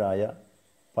പ്രവർത്തിക്കുന്നവരായ,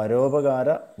 പരോപകാര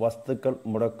വസ്തുക്കൾ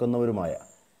മുടക്കുന്നവരുമായ.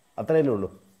 അത്രയേ ഉള്ളൂ.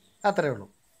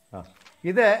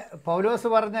 ഇത് പൗലോസ്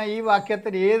പറഞ്ഞ ഈ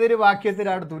വാക്യത്തിന് ഏതൊരു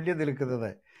വാക്യത്തിലാണ് തുല്യം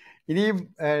നിൽക്കുന്നത്? ഇനിയും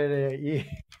ഈ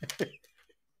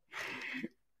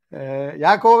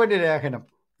യാക്കോബൻ ലേഖനം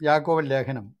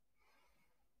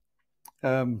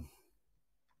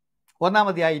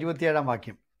 1-27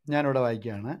 വാക്യം ഞാനിവിടെ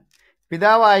വായിക്കുകയാണ്.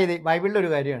 പിതാവായത് ബൈബിളിലെ ഒരു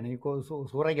കാര്യമാണ്, ഈ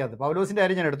സൂറയ്ക്കകത്ത് പൗലോസിൻ്റെ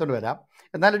കാര്യം ഞാൻ എടുത്തുകൊണ്ട് വരാം.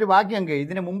 എന്നാലൊരു വാക്യം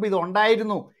ഇതിന് മുമ്പ് ഇത്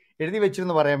ഉണ്ടായിരുന്നു, എഴുതി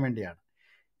വെച്ചിരുന്നു പറയാൻ വേണ്ടിയാണ്.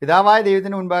 പിതാവായ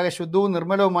ദൈവത്തിന് മുൻപാകെ ശുദ്ധവും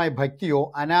നിർമ്മലവുമായ ഭക്തിയോ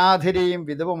അനാഥരെയും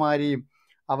വിധവമാരെയും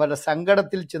അവരുടെ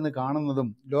സങ്കടത്തിൽ ചെന്ന് കാണുന്നതും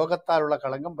ലോകത്താലുള്ള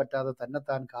കളങ്കം പറ്റാതെ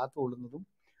തന്നെത്താൻ കാത്തുകൊള്ളുന്നതും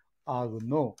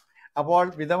ആകുന്നു. അപ്പോൾ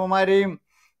വിധവമാരെയും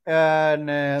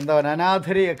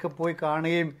അനാഥരെയൊക്കെ പോയി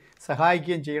കാണുകയും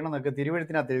സഹായിക്കുകയും ചെയ്യണം എന്നൊക്കെ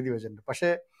തിരുവെഴുത്തിനകത്ത് എഴുതി വെച്ചിട്ടുണ്ട്. പക്ഷേ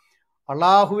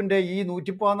അള്ളാഹുവിൻ്റെ ഈ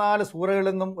 114 സൂറകളിൽ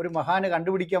നിന്നും ഒരു മഹാന്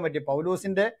കണ്ടുപിടിക്കാൻ പറ്റിയ,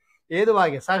 പൗലോസിൻ്റെ ഏത്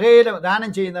വാക്യം? സകല ദാനം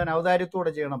ചെയ്യുന്നവൻ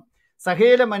ഔദാര്യത്തോടെ ചെയ്യണം,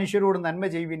 സകല മനുഷ്യരോട് നന്മ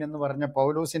ചെയ്യുവിൻ എന്ന് പറഞ്ഞ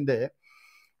പൗലോസിന്റെ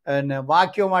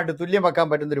വാക്യവുമായിട്ട് തുല്യം വെക്കാൻ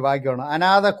പറ്റുന്നൊരു വാക്യമാണ്.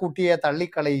 അനാഥ കുട്ടിയെ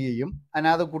തള്ളിക്കളയുകയും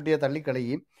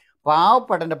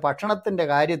പാവപ്പെട്ടൻ്റെ ഭക്ഷണത്തിന്റെ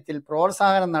കാര്യത്തിൽ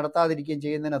പ്രോത്സാഹനം നടത്താതിരിക്കുകയും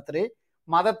ചെയ്യുന്നതിനത്രേ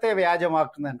മതത്തെ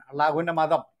വ്യാജമാക്കുന്നവൻ, അള്ളാഹുവിന്റെ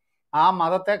മതം, ആ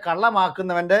മതത്തെ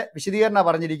കള്ളമാക്കുന്നവന്റെ വിശദീകരണം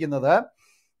പറഞ്ഞിരിക്കുന്നത്.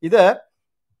 ഇത്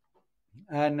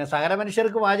സകല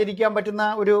മനുഷ്യർക്ക് ആചരിക്കാൻ പറ്റുന്ന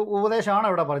ഒരു ഉപദേശമാണ്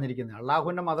ഇവിടെ പറഞ്ഞിരിക്കുന്നത്.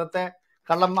 അള്ളാഹുവിന്റെ മതത്തെ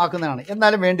കള്ളമാക്കുന്നതാണ്.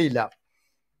 എന്നാലും വേണ്ടിയില്ല,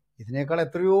 ഇതിനേക്കാൾ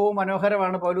എത്രയോ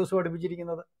മനോഹരമാണ് പൗലോസ്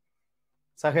പഠിപ്പിച്ചിരിക്കുന്നത്.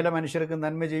 സകല മനുഷ്യർക്ക്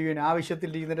നന്മ ചെയ്യുവാൻ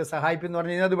ആവശ്യത്തിലിരിക്കുന്നതിന്റെ സഹായിപ്പെന്ന്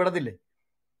പറഞ്ഞു കഴിഞ്ഞാൽ അത് വിടത്തില്ലേ?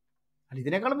 അല്ല,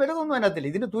 ഇതിനേക്കാളും വലുതൊന്നും അതിനകത്തില്ല.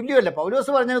 ഇതിന് തുല്യമല്ല. പൗലോസ്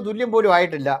പറഞ്ഞതിന് തുല്യം പോലും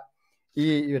ആയിട്ടില്ല ഈ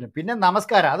പിന്നെ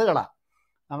നമസ്കാരം, അത് കളാം.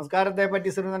 നമസ്കാരത്തെ പറ്റി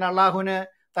ശ്രീമൻ അള്ളാഹുവിന്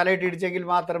തലയിട്ട് ഇടിച്ചെങ്കിൽ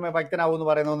മാത്രമേ ഭക്തനാവൂ എന്ന്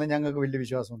പറയുന്നതൊന്നും ഞങ്ങൾക്ക് വലിയ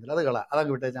വിശ്വാസമൊന്നുമില്ല. അത് കളാം,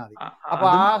 അതങ്ങ് വിട്ടേച്ചാൽ മതി. അപ്പൊ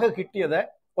ആകെ കിട്ടിയത്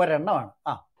ഒരെണ്ണമാണ്.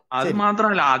 അത്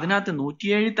മാത്രമല്ല, അതിനകത്ത്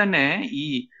 107 തന്നെ ഈ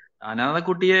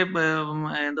അനാഥക്കുട്ടിയെ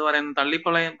എന്താ പറയുന്നത്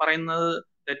പറയുന്നത്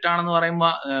തെറ്റാണെന്ന് പറയുമ്പോ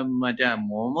മറ്റേ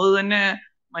മുഹമ്മദ് തന്നെ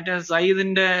മറ്റേ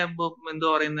സയ്യിദിന്റെ എന്താ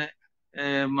പറയുന്നത്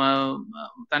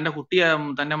തന്റെ കുട്ടിയെ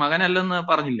തന്റെ മകനല്ലെന്ന്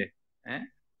പറഞ്ഞില്ലേ?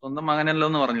 സ്വന്തം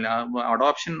മകനല്ലെന്ന് പറഞ്ഞില്ല,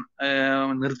 അഡോപ്ഷൻ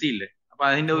നിർത്തിയില്ലേ? അപ്പൊ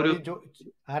അതിന്റെ ഒരു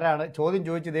ആരാണ് ചോദ്യം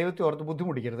ചോദിച്ച് ദൈവത്തെ ഓർത്ത്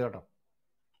ബുദ്ധിമുട്ടിക്കരുത് കേട്ടോ.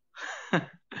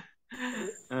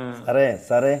 സാറേ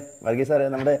വർഗീസ് സാറേ,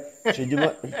 നമ്മുടെ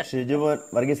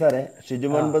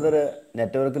ഷിജുമോൻ ബദർ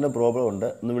നെറ്റ്വർക്കിന്റെ പ്രോബ്ലം ഉണ്ട്,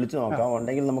 ഒന്ന് വിളിച്ചു നോക്കാം.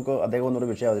 ഉണ്ടെങ്കിൽ നമുക്ക് അദ്ദേഹം ഒന്നൊരു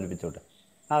വിഷയം അവതരിപ്പിച്ചോട്ടെ.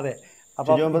 അതെ,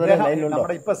 അപ്പൊ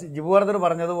നമ്മുടെ ഇപ്പൊ ജിബുവർദ്ധർ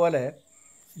പറഞ്ഞതുപോലെ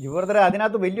ജിബുവർദ്ധർ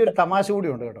അതിനകത്ത് വലിയൊരു തമാശ കൂടി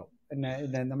ഉണ്ട് കേട്ടോ. പിന്നെ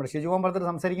നമ്മുടെ ഷിജുമോൻ ബദർ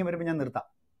സംസാരിക്കാൻ വരുമ്പോൾ ഞാൻ നിർത്താം.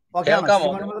 കേൾക്കാം,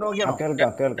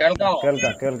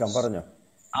 പറഞ്ഞോ.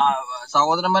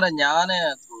 സഹോദരന്മാരെ, ഞാന്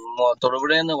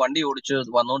തൊടുപുഴയിൽ വണ്ടി ഓടിച്ച്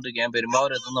വന്നോണ്ടിരിക്കാൻ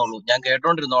പെരുമ്പാവൂർ എത്തുന്നുള്ളൂ. ഞാൻ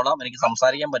കേട്ടോണ്ടിരുന്നോളാം, എനിക്ക്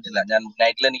സംസാരിക്കാൻ പറ്റില്ല. ഞാൻ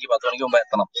നൈറ്റിൽ എനിക്ക് 10 മണിക്ക് മുമ്പ്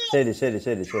എത്തണം. ശരി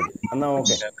എന്നാ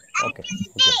ഓക്കെ.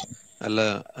 അല്ല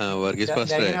വർഗീസ്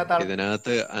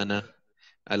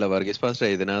പാസ്റ്റർ,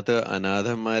 ഇതിനകത്ത്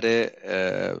അനാഥന്മാരെ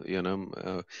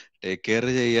ടേക്ക് കെയർ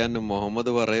ചെയ്യാൻ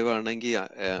മുഹമ്മദ് പറയുവാണെങ്കിൽ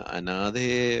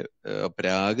അനാഥയെ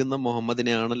പ്രാകുന്ന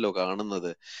മുഹമ്മദിനെയാണല്ലോ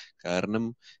കാണുന്നത്. കാരണം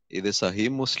ഇത്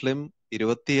സഹീഹ് മുസ്ലിം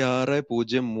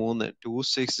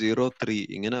 2603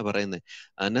 ഇങ്ങനെ പറയുന്നത്.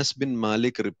 Anas bin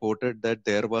Malik reported that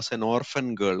there was an orphan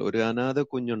girl, ഒരു അനാഥ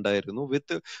കുഞ്ഞുണ്ടായിരുന്നു,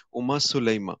 വിത്ത് ഉമ്മ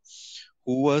Sulaima,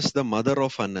 who was the mother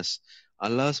of Anas.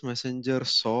 Allah's messenger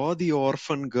saw the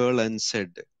orphan girl and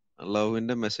said,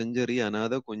 അള്ളാഹുവിന്റെ മെസ്സഞ്ചർ ഈ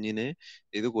അനാഥ കുഞ്ഞിനെ,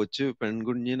 ഇത് കൊച്ചു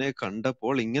പെൺകുഞ്ഞിനെ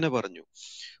കണ്ടപ്പോൾ ഇങ്ങനെ പറഞ്ഞു,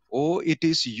 oh it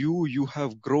is you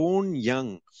have grown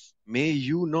young, may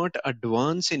you not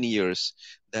advance in years.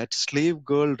 That slave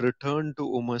girl returned to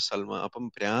Salma. അപ്പം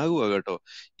പ്രാഗുക കേട്ടോ.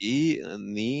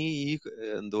 നീ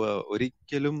എന്തുവാ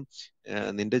ഒരിക്കലും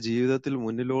നിന്റെ ജീവിതത്തിൽ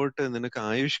മുന്നിലോട്ട് നിനക്ക്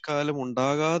ആയുഷ്കാലം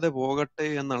ഉണ്ടാകാതെ പോകട്ടെ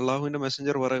എന്ന് അള്ളാഹുവിന്റെ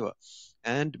മെസ്സഞ്ചർ പറയുക.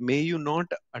 And may you not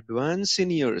advance in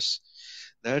years.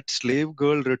 That slave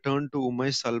girl returned to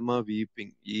Salma weeping.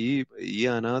 ഈ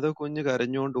അനാഥ കുഞ്ഞ്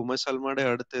കരഞ്ഞുകൊണ്ട് സൽമയുടെ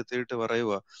അടുത്ത് എത്തിയിട്ട്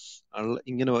പറയുക,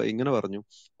 ഇങ്ങനെ പറഞ്ഞു.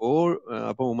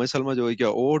 അപ്പൊ സൽമ ചോദിക്കുക,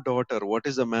 ഓ daughter, what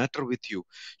is the matter with you?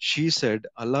 She said,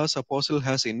 Allah's apostle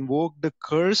has invoked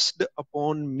cursed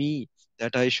upon me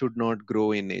that I should not grow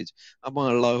in age. അപ്പൊ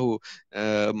അള്ളാഹു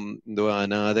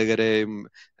അനാഥകരെയും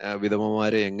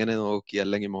വിധവമാരെ എങ്ങനെ നോക്കി,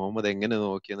 അല്ലെങ്കിൽ മുഹമ്മദ് എങ്ങനെ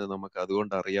നോക്കിയെന്ന് നമുക്ക്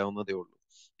അതുകൊണ്ട് അറിയാവുന്നതേ ഉള്ളൂ.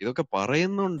 ഇതൊക്കെ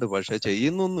പറയുന്നുണ്ട്, പക്ഷെ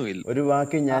ചെയ്യുന്നൊന്നുമില്ല. ഒരു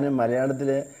വാക്ക് ഞാൻ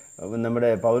മലയാളത്തില് നമ്മുടെ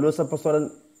പൗലോസ് അപ്പോസ്തലൻ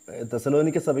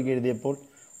തെസലോനിക്ക സഭയ്ക്ക് എഴുതിയപ്പോൾ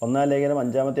 1-ാം ലേഖനം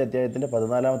 5-ാമത്തെ അധ്യായത്തിന്റെ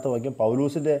 14-ാമത്തെ വാക്യം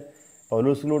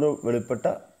പൗലോസിലൂടെ വെളിപ്പെട്ട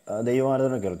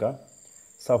ദൈവാരാധന കേൾക്കാം.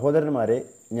 സഹോദരന്മാരെ,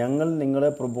 ഞങ്ങൾ നിങ്ങളെ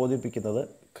പ്രബോധിപ്പിക്കുന്നത്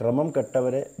ക്രമം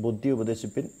കെട്ടവരെ ബുദ്ധി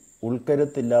ഉപദേശിപ്പിൻ,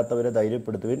 ഉൾക്കരുത്തില്ലാത്തവരെ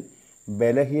ധൈര്യപ്പെടുത്തുവിൻ,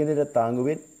 ബലഹീനരെ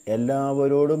താങ്ങുവിൻ,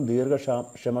 എല്ലാവരോടും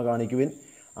ദീർഘക്ഷമ കാണിക്കുവിൻ,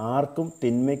 ആർക്കും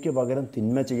തിന്മയ്ക്ക് പകരം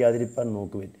തിന്മ ചെയ്യാതിരിക്കാൻ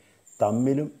നോക്കുവിൻ,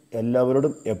 തമ്മിലും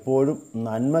എല്ലാവരോടും എപ്പോഴും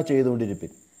നന്മ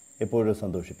ചെയ്തുകൊണ്ടിരിപ്പിൻ, എപ്പോഴും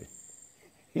സന്തോഷിപ്പിൻ.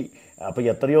 അപ്പം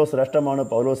എത്രയോ ശ്രേഷ്ഠമാണ്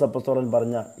പൗലോസ് അപ്പോസ്തലൻ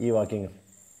പറഞ്ഞ ഈ വാക്യങ്ങൾ.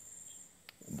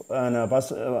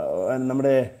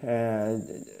 നമ്മുടെ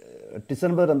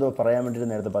ടിസൺ ബ്രദർ എന്തോ പറയാൻ വേണ്ടിയിട്ട്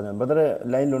നേരത്തെ പറഞ്ഞു. ബ്രദറെ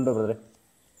ലൈനിലുണ്ടോ? ബ്രദറെ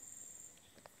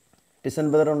ടിസൺ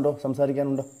ബ്രദർ ഉണ്ടോ?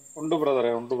 സംസാരിക്കാനുണ്ടോ? ഉണ്ട് ബ്രദറെ.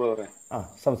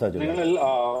 സംസാരിച്ചു.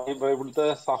 ഇവിടുത്തെ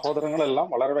സഹോദരങ്ങളെല്ലാം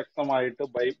വളരെ വ്യക്തമായിട്ട്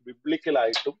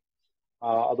ബിബ്ലിക്കലായിട്ടും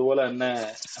അതുപോലെ തന്നെ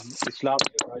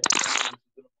ഇസ്ലാമിക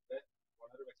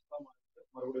വളരെ വ്യക്തമായിട്ട്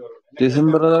മറുപടി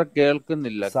ബ്രദർ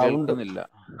കേൾക്കുന്നില്ല.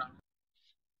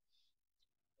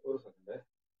 ഒരു സെക്കൻഡ്,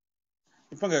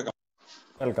 ഇപ്പം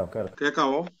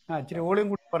കേൾക്കാവോ? ഇച്ചിരി വോളിയം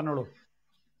കൂടി പറഞ്ഞോളൂ.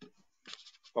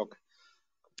 ഓക്കെ.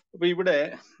 അപ്പൊ ഇവിടെ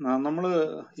നമ്മള്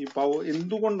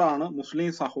എന്തുകൊണ്ടാണ് മുസ്ലിം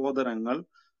സഹോദരങ്ങൾ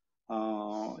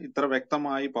ഇത്ര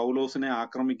വ്യക്തമായി പൗലോസിനെ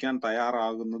ആക്രമിക്കാൻ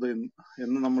തയ്യാറാകുന്നത്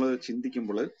എന്ന് നമ്മൾ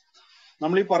ചിന്തിക്കുമ്പോൾ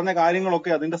നമ്മൾ ഈ പറഞ്ഞ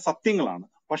കാര്യങ്ങളൊക്കെ അതിന്റെ സത്യങ്ങളാണ്.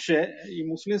 പക്ഷെ ഈ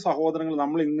മുസ്ലിം സഹോദരങ്ങൾ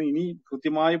നമ്മൾ ഇനി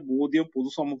കൃത്യമായ ബോധ്യം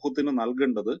പൊതുസമൂഹത്തിന്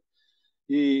നൽകേണ്ടത്,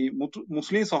 ഈ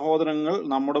മുസ്ലിം സഹോദരങ്ങൾ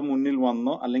നമ്മുടെ മുന്നിൽ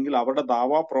വന്ന് അല്ലെങ്കിൽ അവരുടെ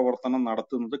ദാവാ പ്രവർത്തനം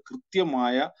നടത്തുന്നത്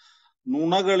കൃത്യമായ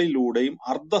നുണകളിലൂടെയും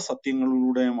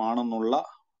അർദ്ധസത്യങ്ങളിലൂടെയുമാണെന്നുള്ള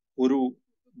ഒരു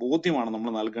ബോധ്യമാണ് നമ്മൾ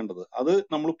നൽകേണ്ടത്. അത്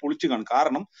നമ്മൾ പൊളിച്ചു കാണും.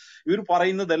 കാരണം ഇവർ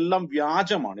പറയുന്നതെല്ലാം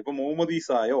വ്യാജമാണ്. ഇപ്പൊ മുഹമ്മദ്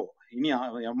ഈസായോ ഇനി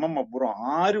എം അബ്രോ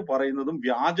ആര് പറയുന്നതും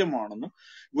വ്യാജമാണെന്നും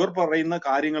ഇവർ പറയുന്ന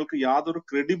കാര്യങ്ങൾക്ക് യാതൊരു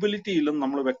ക്രെഡിബിലിറ്റി ഇല്ലെന്നും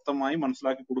നമ്മൾ വ്യക്തമായി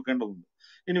മനസ്സിലാക്കി കൊടുക്കേണ്ടതുണ്ട്.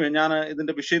 ഇനി ഞാൻ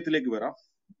ഇതിന്റെ വിഷയത്തിലേക്ക് വരാം.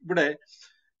 ഇവിടെ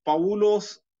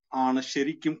പൗലോസ് ആണ്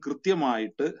ശരിക്കും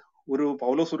കൃത്യമായിട്ട്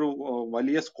പൗലോസ് ഒരു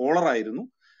വലിയ സ്കോളറായിരുന്നു.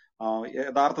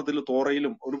 യഥാർത്ഥത്തിൽ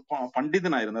തോറയിലും ഒരു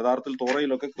പണ്ഡിതനായിരുന്നു. യഥാർത്ഥത്തിൽ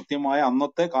തോറയിലൊക്കെ കൃത്യമായ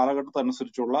അന്നത്തെ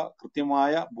കാലഘട്ടത്തനുസരിച്ചുള്ള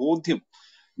കൃത്യമായ ബോധ്യം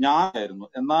ഞാനായിരുന്നു.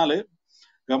 എന്നാല്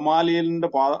ഗമാലിയലിന്റെ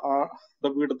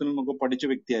പീഠത്തിൽ നിന്നൊക്കെ പഠിച്ച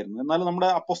വ്യക്തിയായിരുന്നു. എന്നാൽ നമ്മുടെ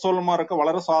അപ്പോസ്തലന്മാരൊക്കെ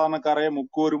വളരെ സാധാരണക്കാരായ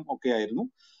മുക്കോരും ഒക്കെ ആയിരുന്നു.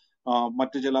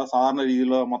 മറ്റു ചില സാധാരണ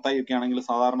രീതിയിലുള്ള മത്തായിയൊക്കെ ആണെങ്കിൽ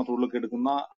സാധാരണ തൊഴിലൊക്കെ എടുക്കുന്ന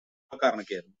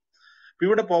ആൾക്കാരനൊക്കെ ആയിരുന്നു. അപ്പൊ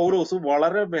ഇവിടെ പൗലോസ്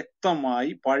വളരെ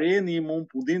വ്യക്തമായി പഴയ നിയമവും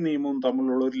പുതിയ നിയമവും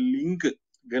തമ്മിലുള്ള ഒരു ലിങ്ക്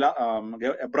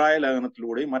എബ്രായ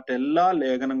ലേഖനത്തിലൂടെയും മറ്റെല്ലാ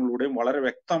ലേഖനങ്ങളിലൂടെയും വളരെ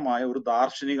വ്യക്തമായ ഒരു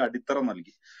ദാർശനിക അടിത്തറ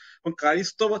നൽകി. അപ്പം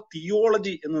ക്രൈസ്തവ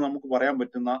തിയോളജി എന്ന് നമുക്ക് പറയാൻ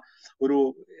പറ്റുന്ന ഒരു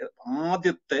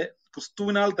ആദ്യത്തെ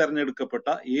ക്രിസ്തുവിനാൽ തെരഞ്ഞെടുക്കപ്പെട്ട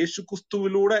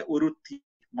യേശുക്രിസ്തുവിലൂടെ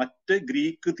മറ്റ്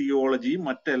ഗ്രീക്ക് തിയോളജിയും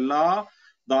മറ്റെല്ലാ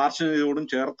ദാർശനികയോടും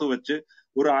ചേർത്ത് വെച്ച്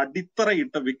ഒരു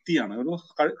അടിത്തറയിട്ട വ്യക്തിയാണ്. ഒരു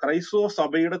ക്രൈസ്തവ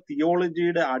സഭയുടെ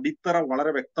തിയോളജിയുടെ അടിത്തറ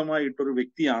വളരെ വ്യക്തമായിട്ടൊരു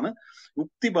വ്യക്തിയാണ്,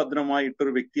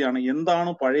 യുക്തിഭദ്രമായിട്ടൊരു വ്യക്തിയാണ്.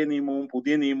 എന്താണ് പഴയ നിയമവും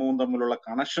പുതിയ നിയമവും തമ്മിലുള്ള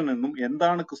കണക്ഷൻ എന്നും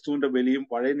എന്താണ് ക്രിസ്തുവിന്റെ ബലിയും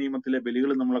പഴയ നിയമത്തിലെ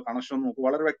ബലികളും തമ്മിലുള്ള കണക്ഷൻ എന്നും നമുക്ക്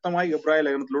വളരെ വ്യക്തമായി എബ്രായ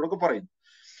ലേഖനത്തിലൂടെ ഒക്കെ പറയുന്നു.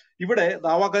 ഇവിടെ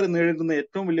ദാവാക്കാർ നേരിടുന്ന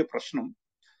ഏറ്റവും വലിയ പ്രശ്നം,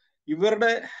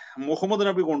 ഇവരുടെ മുഹമ്മദ്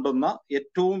നബി കൊണ്ടുവന്ന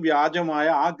ഏറ്റവും വ്യാജമായ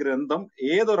ആ ഗ്രന്ഥം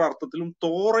ഏതൊരർത്ഥത്തിലും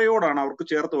തോറയോടാണ് അവർക്ക്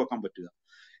ചേർത്ത് വെക്കാൻ പറ്റുക.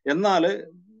 എന്നാല്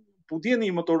പുതിയ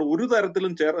നിയമത്തോട് ഒരു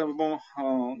തരത്തിലും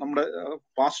നമ്മുടെ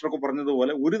പാസ്റ്ററൊക്കെ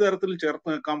പറഞ്ഞതുപോലെ ഒരു തരത്തിലും ചേർത്ത്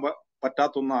നിൽക്കാൻ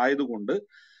പറ്റാത്ത ഒന്നായതുകൊണ്ട്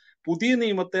പുതിയ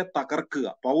നിയമത്തെ തകർക്കുക,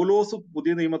 പൗലോസ്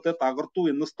പുതിയ നിയമത്തെ തകർത്തു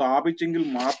എന്ന് സ്ഥാപിച്ചെങ്കിൽ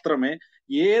മാത്രമേ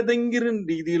ഏതെങ്കിലും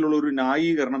രീതിയിലുള്ള ഒരു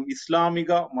ന്യായീകരണം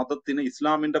ഇസ്ലാമിക മതത്തിന്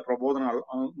ഇസ്ലാമിന്റെ പ്രബോധനം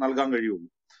നൽകാൻ കഴിയുള്ളൂ.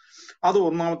 അത്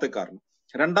ഒന്നാമത്തെ കാരണം.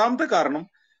 രണ്ടാമത്തെ കാരണം,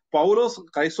 പൗലോസ്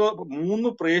ക്രൈസ്തവ 3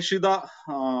 പ്രേക്ഷിത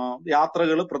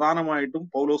യാത്രകൾ പ്രധാനമായിട്ടും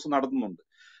പൗലോസ് നടത്തുന്നുണ്ട്.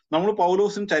 നമ്മൾ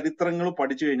പൗലോസിൻ ചരിത്രങ്ങൾ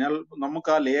പഠിച്ചു കഴിഞ്ഞാൽ നമുക്ക്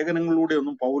ആ ലേഖനങ്ങളിലൂടെ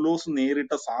ഒന്നും പൗലോസ്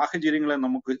നേരിട്ട സാഹചര്യങ്ങളെ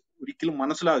നമുക്ക് ഒരിക്കലും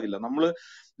മനസ്സിലാകില്ല. നമ്മൾ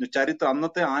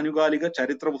അന്നത്തെ ആനുകാലിക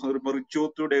ചരിത്ര പുസ്തകം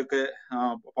റിച്ചോത്തിയുടെയൊക്കെ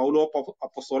പൗലോ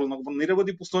അപ്പോസ്തലൻ എന്നൊക്കെ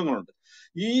നിരവധി പുസ്തകങ്ങളുണ്ട്.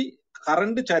 ഈ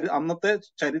അന്നത്തെ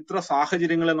ചരിത്ര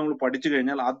സാഹചര്യങ്ങളെ നമ്മൾ പഠിച്ചു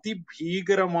കഴിഞ്ഞാൽ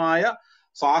അതിഭീകരമായ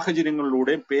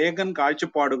സാഹചര്യങ്ങളിലൂടെയും പേഗൻ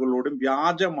കാഴ്ചപ്പാടുകളിലൂടെയും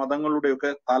വ്യാജ മതങ്ങളുടെയൊക്കെ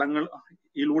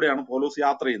തലങ്ങളിലൂടെയാണ് പൗലോസ്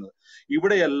യാത്ര ചെയ്യുന്നത്.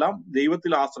 ഇവിടെയെല്ലാം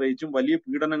ദൈവത്തിൽ ആശ്രയിച്ചും വലിയ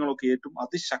പീഡനങ്ങളൊക്കെ ഏറ്റും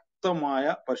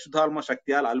അതിശക്തമായ പരിശുദ്ധാത്മ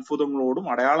ശക്തിയാൽ അത്ഭുതങ്ങളോടും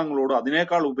അടയാളങ്ങളോടും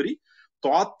അതിനേക്കാൾ ഉപരി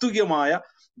താത്വികമായ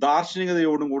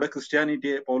ദാർശനികതയോടും കൂടെ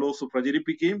ക്രിസ്ത്യാനിറ്റിയെ പൗലോസ്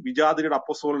പ്രചരിപ്പിക്കുകയും വിജാതിരുടെ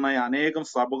അപ്പോസ്തലനായ അനേകം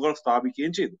സഭകൾ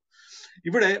സ്ഥാപിക്കുകയും ചെയ്തു.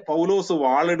 ഇവിടെ പൗലോസ്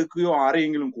വാളെടുക്കുകയോ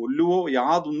ആരെയെങ്കിലും കൊല്ലുവോ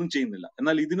യാതൊന്നും ചെയ്യുന്നില്ല.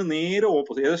 എന്നാൽ ഇതിന് നേരെ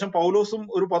ഓപ്പോസിറ്റ്. ഏകദേശം പൗലോസും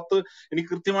ഒരു 10, എനിക്ക്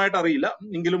കൃത്യമായിട്ട് അറിയില്ല,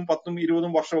 എങ്കിലും 10ഉം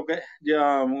 20ഉം വർഷമൊക്കെ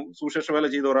സുവിശേഷ വേല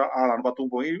ചെയ്ത ഒരാളാണ്. 10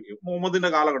 പോയി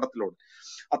മുഹമ്മദിന്റെ കാലഘട്ടത്തിലോട്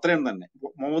അത്രയും തന്നെ.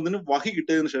 മുഹമ്മദിന് വഹി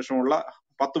കിട്ടിയതിനു ശേഷമുള്ള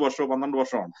 10 വർഷമോ 12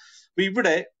 വർഷമാണ്. അപ്പൊ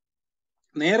ഇവിടെ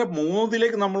നേരെ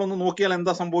മുഹമ്മദിലേക്ക് നമ്മളൊന്ന് നോക്കിയാൽ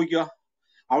എന്താ സംഭവിക്കുക?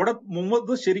 അവിടെ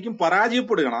മുഹമ്മദ് ശരിക്കും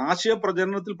പരാജയപ്പെടുകയാണ്.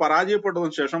 ആശയപ്രചരണത്തിൽ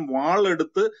പരാജയപ്പെട്ടതിനു ശേഷം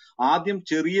വാളെടുത്ത് ആദ്യം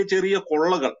ചെറിയ ചെറിയ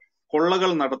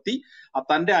കൊള്ളകൾ നടത്തി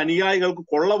തന്റെ അനുയായികൾക്ക്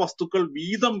കൊള്ള വസ്തുക്കൾ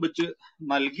വീതം വെച്ച്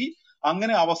നൽകി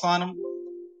അങ്ങനെ അവസാനം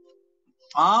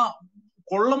ആ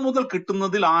കൊള്ള മുതൽ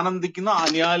കിട്ടുന്നതിൽ ആനന്ദിക്കുന്ന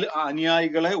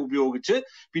അനുയായികളെ ഉപയോഗിച്ച്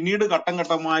പിന്നീട് ഘട്ടം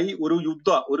ഘട്ടമായി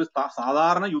ഒരു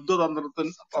സാധാരണ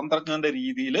തന്ത്രജ്ഞന്റെ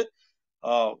രീതിയിൽ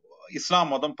ഇസ്ലാം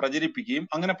മതം പ്രചരിപ്പിക്കുകയും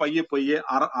അങ്ങനെ പയ്യെ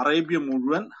അറേബ്യ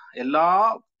മുഴുവൻ എല്ലാ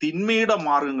തിന്മയുടെ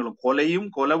മാർഗങ്ങളും,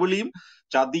 കൊലവിളിയും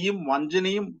ചതിയും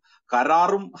വഞ്ചനയും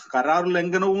കരാർ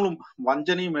ലംഘനവും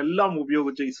വഞ്ചനയും എല്ലാം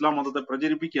ഉപയോഗിച്ച് ഇസ്ലാം മതത്തെ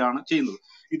പ്രചരിപ്പിക്കുകയാണ് ചെയ്യുന്നത്.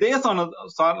 ഇതേ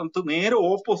സ്ഥാനത്ത് നേരെ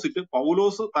ഓപ്പോസിറ്റ്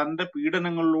പൗലോസ് തന്റെ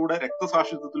പീഡനങ്ങളിലൂടെ,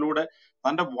 രക്തസാക്ഷിത്വത്തിലൂടെ,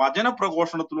 തന്റെ വചന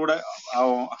പ്രഘോഷണത്തിലൂടെ,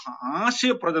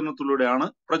 ആശയപ്രചരണത്തിലൂടെയാണ്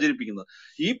പ്രചരിപ്പിക്കുന്നത്.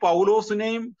 ഈ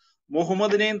പൗലോസിനെയും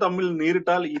മുഹമ്മദിനെയും തമ്മിൽ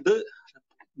നേരിട്ടാൽ ഇത്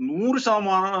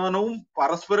 100%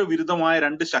 പരസ്പര വിരുദ്ധമായ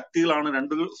 2 ശക്തികളാണ്,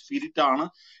 2 സ്പിരിറ്റ് ആണ്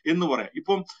എന്ന് പറയാം.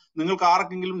 ഇപ്പം നിങ്ങൾക്ക്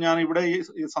ആർക്കെങ്കിലും, ഞാൻ ഇവിടെ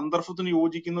ഈ സന്ദർഭത്തിന്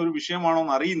യോജിക്കുന്ന ഒരു വിഷയമാണോ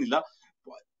എന്ന് അറിയുന്നില്ല,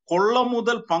 കൊള്ള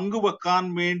മുതൽ പങ്കുവെക്കാൻ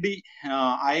വേണ്ടി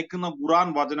അയക്കുന്ന ഖുർആൻ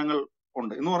വചനങ്ങൾ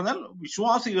ഉണ്ട്. എന്ന് പറഞ്ഞാൽ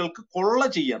വിശ്വാസികൾക്ക് കൊള്ള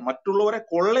ചെയ്യാൻ, മറ്റുള്ളവരെ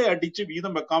കൊള്ളയടിച്ച്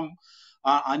വീതം വെക്കാൻ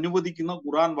അനുവദിക്കുന്ന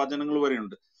ഖുർആൻ വചനങ്ങൾ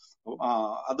വരെയുണ്ട്.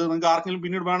 അത് നിങ്ങൾക്ക് ആർക്കെങ്കിലും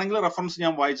പിന്നീട് വേണമെങ്കിൽ റെഫറൻസ്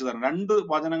ഞാൻ വായിച്ചു തരാം. 2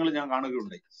 വചനങ്ങൾ ഞാൻ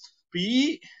കാണുകയുണ്ടായി. അപ്പൊ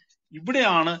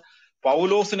ഇവിടെയാണ്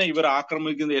പൗലോസിനെ ഇവർ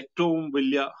ആക്രമിക്കുന്ന ഏറ്റവും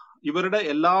വലിയ, ഇവരുടെ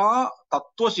എല്ലാ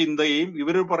തത്വചിന്തയെയും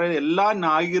ഇവർ പറയുന്ന എല്ലാ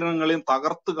ന്യായീകരണങ്ങളെയും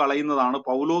തകർത്ത് കളയുന്നതാണ്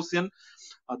പൗലോസ്യൻ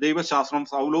ദൈവശാസ്ത്രം,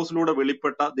 പൗലോസിലൂടെ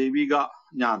വെളിപ്പെട്ട ദൈവിക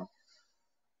ജ്ഞാനം.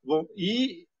 അപ്പൊ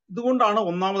ഇതുകൊണ്ടാണ്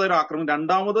ഒന്നാമതൊരു ആക്രമണം.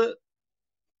 രണ്ടാമത്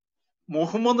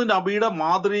മുഹമ്മദ് നബിയുടെ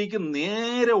മാതൃകയ്ക്ക്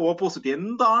നേരെ ഓപ്പോസിറ്റ്.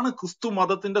 എന്താണ് ക്രിസ്തു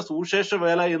മതത്തിന്റെ സുവിശേഷ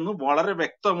വേല എന്ന് വളരെ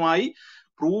വ്യക്തമായി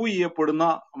പ്രൂവ് ചെയ്യപ്പെടുന്ന,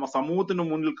 സമൂഹത്തിന്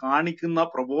മുന്നിൽ കാണിക്കുന്ന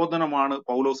പ്രബോധനമാണ്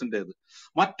പൗലോസിന്റേത്.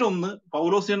 മറ്റൊന്ന്,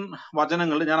 പൗലോസ്യൻ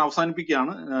വചനങ്ങൾ ഞാൻ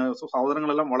അവസാനിപ്പിക്കുകയാണ്.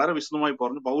 സഹോദരങ്ങളെല്ലാം വളരെ വിശദമായി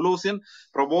പറഞ്ഞു. പൗലോസ്യൻ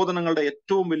പ്രബോധനങ്ങളുടെ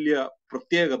ഏറ്റവും വലിയ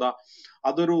പ്രത്യേകത,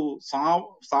 അതൊരു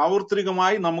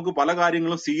സാർവത്രികമായി നമുക്ക് പല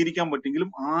കാര്യങ്ങളും സ്വീകരിക്കാൻ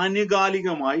പറ്റുമെങ്കിലും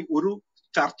ആനുകാലികമായി ഒരു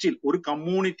ചർച്ചിൽ, ഒരു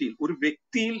കമ്മ്യൂണിറ്റിയിൽ, ഒരു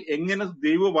വ്യക്തിയിൽ എങ്ങനെ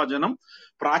ദൈവവചനം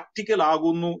പ്രാക്ടിക്കൽ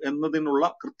ആകുന്നു എന്നതിനുള്ള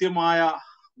കൃത്യമായ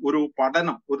ഒരു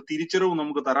പഠനം, ഒരു തിരിച്ചറിവ്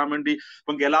നമുക്ക് തരാൻ വേണ്ടി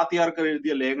ഇപ്പം ഗലാത്യർക്ക്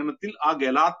എഴുതിയ ലേഖനത്തിൽ ആ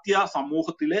ഗലാത്യ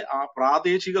സമൂഹത്തിലെ ആ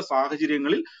പ്രാദേശിക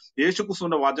സാഹചര്യങ്ങളിൽ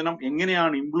യേശുക്രിസ്തുവിന്റെ വചനം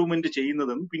എങ്ങനെയാണ് ഇംപ്ലിമെന്റ്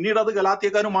ചെയ്യുന്നതെന്നും, പിന്നീട് അത്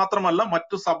ഗലാത്യക്കാർ മാത്രമല്ല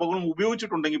മറ്റു സഭകളും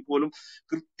ഉപയോഗിച്ചിട്ടുണ്ടെങ്കിൽ പോലും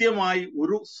കൃത്യമായി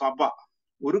ഒരു സഭ,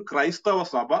 ഒരു ക്രൈസ്തവ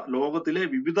സഭ ലോകത്തിലെ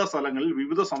വിവിധ സ്ഥലങ്ങളിൽ,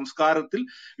 വിവിധ സംസ്കാരത്തിൽ,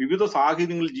 വിവിധ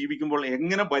സാഹചര്യങ്ങളിൽ ജീവിക്കുമ്പോൾ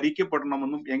എങ്ങനെ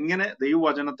ഭരിക്കപ്പെടണമെന്നും എങ്ങനെ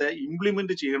ദൈവവചനത്തെ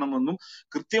ഇംപ്ലിമെന്റ് ചെയ്യണമെന്നും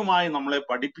കൃത്യമായി നമ്മളെ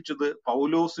പഠിപ്പിച്ചത്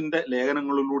പൗലോസിന്റെ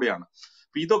ലേഖനങ്ങളിലൂടെയാണ്.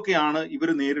 ഇതൊക്കെയാണ്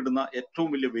ഇവർ നേരിടുന്ന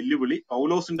ഏറ്റവും വലിയ വെല്ലുവിളി.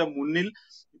 പൗലോസിന്റെ മുന്നിൽ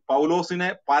പൗലോസിനെ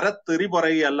പരത്തെറി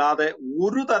പറയുകയല്ലാതെ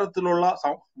ഒരു തരത്തിലുള്ള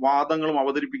വാദങ്ങളും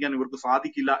അവതരിപ്പിക്കാൻ ഇവർക്ക്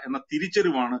സാധിക്കില്ല എന്ന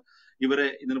തിരിച്ചറിവാണ് ഇവരെ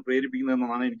ഇതിന്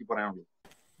പ്രേരിപ്പിക്കുന്നതെന്നാണ് എനിക്ക് പറയാനുള്ളത്.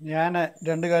 ഞാൻ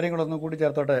 2 കാര്യങ്ങളൊന്നും കൂടി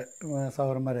ചേർത്തോട്ടെ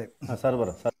സഹോദരന്മാരെ. സാർ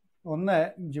പറ. ഒന്ന്,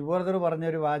 ജുബോർദർ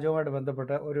പറഞ്ഞൊരു വാചകവുമായിട്ട്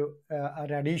ബന്ധപ്പെട്ട ഒരു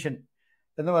അഡീഷൻ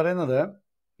എന്ന് പറയുന്നത്,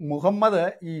 മുഹമ്മദ്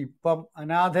ഇപ്പം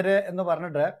അനാഥര് എന്ന്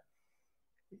പറഞ്ഞിട്ട്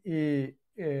ഈ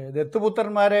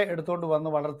ദത്തുപുത്രന്മാരെ എടുത്തുകൊണ്ട്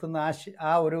വന്ന് വളർത്തുന്ന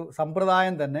ആ ഒരു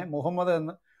സമ്പ്രദായം തന്നെ മുഹമ്മദ്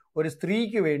എന്ന് ഒരു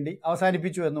സ്ത്രീക്ക് വേണ്ടി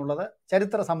അവസാനിപ്പിച്ചു എന്നുള്ളത്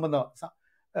ചരിത്ര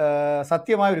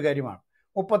സത്യമായ ഒരു കാര്യമാണ്.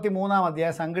 33-ാം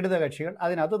അധ്യായം സംഘടിത കക്ഷികൾ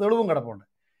അതിനകത്ത് തെളിവും കിടപ്പുണ്ട്.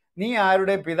 നീ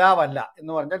ആരുടെ പിതാവല്ല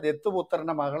എന്ന് പറഞ്ഞാൽ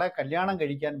ദത്തുപുത്രന്റെ മകളെ കല്യാണം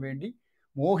കഴിക്കാൻ വേണ്ടി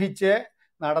മോഹിച്ച്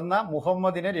നടന്ന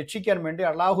മുഹമ്മദിനെ രക്ഷിക്കാൻ വേണ്ടി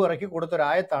അള്ളാഹു ഇറക്കി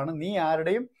കൊടുത്തൊരായത്താണ് നീ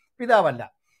ആരുടെയും പിതാവല്ല.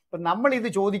 അപ്പം നമ്മൾ ഇത്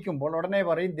ചോദിക്കുമ്പോൾ ഉടനെ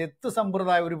പറയും ദത്ത്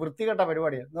സമ്പ്രദായം ഒരു വൃത്തികെട്ട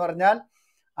പരിപാടിയാണ് എന്ന് പറഞ്ഞാൽ,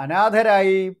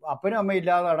 അനാഥരായി അപ്പനും അമ്മയും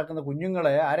ഇല്ലാതെ നടക്കുന്ന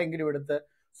കുഞ്ഞുങ്ങളെ ആരെങ്കിലും എടുത്ത്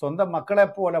സ്വന്തം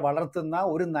മക്കളെപ്പോലെ വളർത്തുന്ന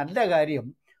ഒരു നല്ല കാര്യം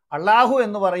അള്ളാഹു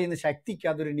എന്ന് പറയുന്ന ശക്തിക്ക്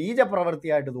അതൊരു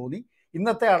നീചപ്രവൃത്തിയായിട്ട് തോന്നി.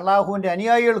 ഇന്നത്തെ അള്ളാഹുവിൻ്റെ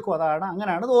അനുയായികൾക്കും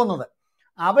അങ്ങനെയാണ് തോന്നുന്നത്.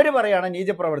 അവർ പറയാണ്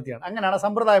നീചപ്രവൃത്തിയാണ്, അങ്ങനെയാണ്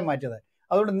സമ്പ്രദായം മാറ്റിയത്.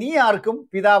 അതുകൊണ്ട് നീ ആർക്കും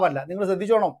പിതാവല്ല. നിങ്ങൾ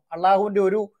ശ്രദ്ധിച്ചോണം, അള്ളാഹുവിൻ്റെ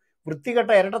ഒരു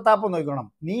വൃത്തികെട്ട ഇരട്ടത്താപ്പ് നോക്കണം.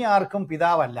 നീ ആർക്കും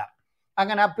പിതാവല്ല.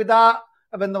 അങ്ങനെ ആ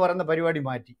പിതാവെന്ന് പറയുന്ന പരിപാടി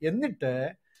മാറ്റി. എന്നിട്ട്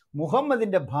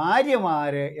മുഹമ്മദിൻ്റെ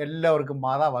ഭാര്യമാരെ എല്ലാവർക്കും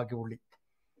മാതാവാക്കി പുള്ളി.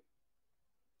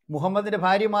 മുഹമ്മദിൻ്റെ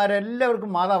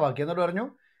ഭാര്യമാരെല്ലാവർക്കും മാതാവാക്കി. എന്നിട്ട് പറഞ്ഞു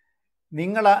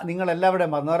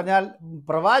നിങ്ങളെല്ലാവരുടെയും എന്ന് പറഞ്ഞാൽ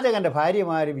പ്രവാചകന്റെ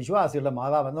ഭാര്യമാർ വിശ്വാസികളുടെ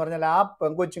മാതാവ് എന്ന് പറഞ്ഞാൽ ആ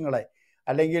പെങ്കൊച്ചുങ്ങളെ,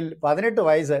 അല്ലെങ്കിൽ 18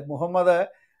 വയസ്സ് മുഹമ്മദ്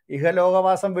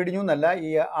ഇഹലോകവാസം വെടിഞ്ഞു എന്നല്ല, ഈ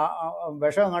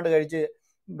വിഷം കണ്ട് കഴിച്ച്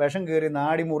വിഷം കയറി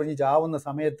നാടി മുറിഞ്ഞ് ചാവുന്ന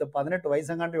സമയത്ത് 18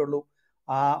 വയസ്സെങ്ങാണ്ടേ ഉള്ളൂ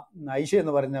ആ ഐഷ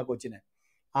എന്ന് പറയുന്ന കൊച്ചിനെ.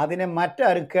 അതിനെ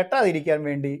മറ്റാരും കെട്ടാതിരിക്കാൻ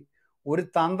വേണ്ടി ഒരു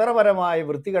തന്ത്രപരമായ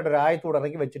വൃത്തികെട്ട ഒരു ആയത്തോടെ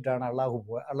ഇറക്കി വെച്ചിട്ടാണ്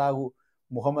അള്ളാഹു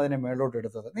മുഹമ്മദിനെ മേലോട്ട്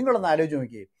എടുത്തത്. നിങ്ങളൊന്ന് ആലോചിച്ച്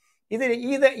നോക്കിയേ.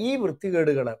 ഈ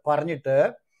വൃത്തികേടുകൾ പറഞ്ഞിട്ട്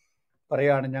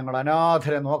പറയാണ് ഞങ്ങൾ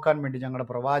അനാഥരെ നോക്കാൻ വേണ്ടി ഞങ്ങളുടെ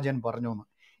പ്രവാചകൻ പറഞ്ഞു എന്ന്.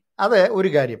 അത് ഒരു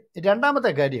കാര്യം.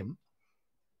 രണ്ടാമത്തെ കാര്യം,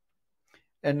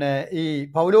 ഈ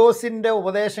പൗലോസിൻ്റെ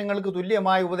ഉപദേശങ്ങൾക്ക്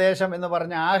തുല്യമായ ഉപദേശം എന്ന്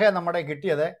പറഞ്ഞ ആകെ നമ്മുടെ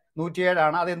കിട്ടിയത്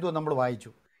 107 അതെന്തോ നമ്മൾ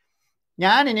വായിച്ചു.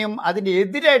 ഞാനിനിയും അതിൻ്റെ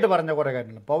എതിരായിട്ട് പറഞ്ഞ കുറേ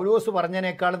കാര്യങ്ങൾ, പൗലോസ്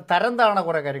പറഞ്ഞതിനേക്കാളും തരം താണ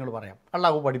കുറേ കാര്യങ്ങൾ പറയാം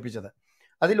അള്ളാഹു പഠിപ്പിച്ചത്.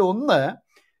 അതിലൊന്ന്,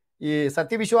 ഈ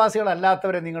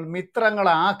സത്യവിശ്വാസികളല്ലാത്തവരെ നിങ്ങൾ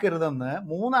മിത്രങ്ങളാക്കരുതെന്ന്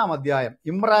 3-ാം അധ്യായം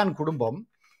ഇമ്രാൻ കുടുംബം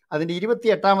അതിൻ്റെ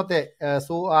 28-ാമത്തെ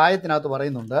ആയത്തിനകത്ത്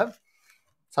പറയുന്നുണ്ട്.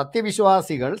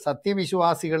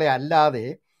 സത്യവിശ്വാസികളെ അല്ലാതെ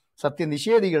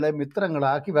സത്യനിഷേധികളെ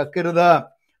മിത്രങ്ങളാക്കി വെക്കരുത്.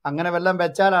 അങ്ങനെ വല്ലതും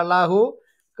വെച്ചാൽ അള്ളാഹു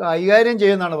കൈകാര്യം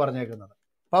ചെയ്യുമെന്നാണ് പറഞ്ഞേക്കുന്നത്.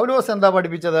 പൗലോസ് എന്താ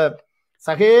പഠിപ്പിച്ചത്?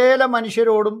 സകല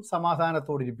മനുഷ്യരോടും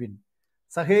സമാധാനത്തോടിരിപ്പിൻ,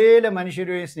 സകല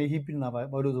മനുഷ്യരെയും സ്നേഹിപ്പിൻ എന്നാണ്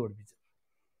പൗലോസ് പഠിപ്പിച്ചത്.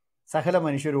 സകല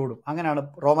മനുഷ്യരോടും. അങ്ങനെയാണ്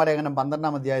റോമാലേഖനം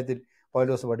 12-ാം അധ്യായത്തിൽ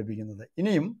പൗലോസ് പഠിപ്പിക്കുന്നത്.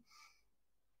 ഇനിയും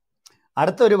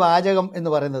അടുത്തൊരു വാചകം എന്ന്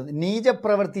പറയുന്നത്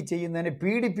നീചപ്രവൃത്തി ചെയ്യുന്നതിനെ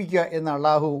പീഡിപ്പിക്കുക എന്ന്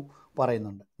അള്ളാഹു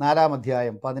പറയുന്നുണ്ട്. 4-ാം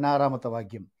അധ്യായം 16-ാമത്തെ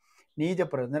വാക്യം.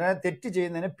 തെറ്റ്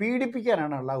ചെയ്യുന്നതിനെ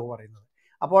പീഡിപ്പിക്കാനാണ് അള്ളാഹു പറയുന്നത്.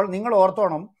 അപ്പോൾ നിങ്ങൾ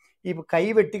ഓർത്തോണം, ഈ കൈ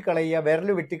വെട്ടിക്കളയുക, വിരൽ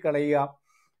വെട്ടിക്കളയുക,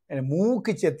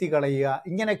 മൂക്ക് ചെത്തിക്കളയുക,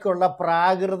 ഇങ്ങനെയൊക്കെയുള്ള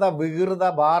പ്രാകൃത വികൃത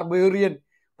ബാർബേറിയൻ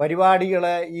പരിപാടികൾ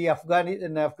ഈ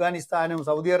അഫ്ഗാനിസ്ഥാനും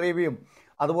സൗദി അറേബ്യയും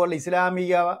അതുപോലെ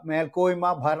ഇസ്ലാമിക മേൽക്കോയ്മ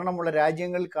ഭരണമുള്ള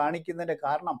രാജ്യങ്ങളിൽ കാണിക്കുന്നതിൻ്റെ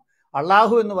കാരണം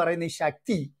അള്ളാഹു എന്ന് പറയുന്ന ഈ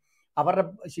ശക്തി അവരുടെ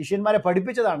ശിഷ്യന്മാരെ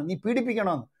പഠിപ്പിച്ചതാണ്. നീ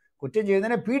പീഡിപ്പിക്കണമെന്ന്, കുറ്റം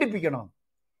ചെയ്യുന്നതിനെ പീഡിപ്പിക്കണമെന്ന്.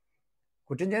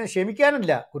 കുറ്റം ചെയ്യുന്നത്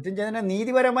ക്ഷമിക്കാനല്ല, കുറ്റം ചെയ്യുന്നതിനെ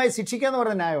നീതിപരമായി ശിക്ഷിക്കുക എന്ന്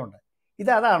പറയുന്ന ന്യായമുണ്ട്.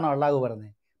 അതാണോ അള്ളാഹു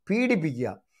പറഞ്ഞത്? പീഡിപ്പിക്കുക.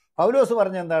 പൗലോസ്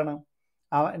പറഞ്ഞ എന്താണ്?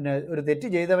 ഒരു തെറ്റ്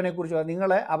ചെയ്തവനെക്കുറിച്ച്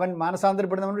അവൻ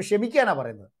മാനസാന്തരപ്പെടുന്നവനോട് ക്ഷമിക്കാനാണ്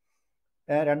പറയുന്നത്.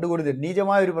 2 കൊരിന്ത്യർ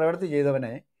നീചമായ ഒരു പ്രവൃത്തി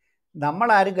ചെയ്തവനെ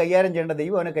നമ്മളാരും കൈകാര്യം ചെയ്യേണ്ട,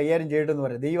 ദൈവം അവനെ കൈകാര്യം ചെയ്യട്ടെന്ന്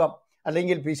പറയും. ദൈവം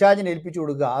അല്ലെങ്കിൽ പിശാചിനെ ഏൽപ്പിച്ചു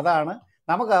കൊടുക്കുക, അതാണ്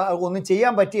നമുക്ക് ഒന്നും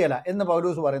ചെയ്യാൻ പറ്റിയല്ല എന്ന്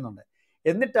പൗലോസ് പറയുന്നുണ്ട്.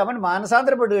 എന്നിട്ട് അവൻ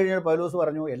മാനസാന്തരപ്പെട്ട് കഴിഞ്ഞാൽ പൗലോസ്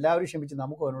പറഞ്ഞു എല്ലാവരും ക്ഷമിച്ച്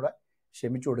നമുക്ക് അവനോട്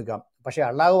ക്ഷമിച്ചു കൊടുക്കാം. പക്ഷേ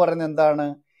അള്ളാഹു പറയുന്നത് എന്താണ്?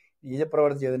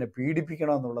 നീചപ്രവൃത്തി ചെയ്തതിനെ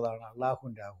പീഡിപ്പിക്കണമെന്നുള്ളതാണ്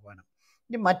അള്ളാഹുവിൻ്റെ ആഹ്വാനം.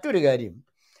 ഇനി മറ്റൊരു കാര്യം,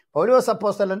 പൗലോസ്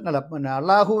അപ്പോസ്തലൻ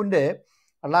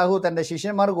അള്ളാഹു തൻ്റെ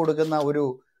ശിഷ്യന്മാർക്ക് കൊടുക്കുന്ന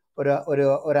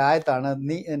ഒരായത്താണ്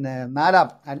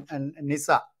 4 നിസ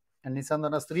എന്ന്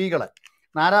പറഞ്ഞ സ്ത്രീകൾ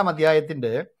 4-ാം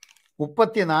അധ്യായത്തിൻ്റെ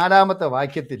 34-ാമത്തെ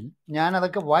വാക്യത്തിൽ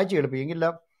ഞാനതൊക്കെ വായിച്ചു കേൾപ്പിക്കും, എങ്കില്ല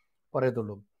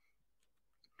പറയത്തുള്ളൂ.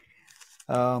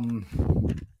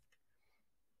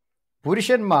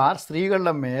 പുരുഷന്മാർ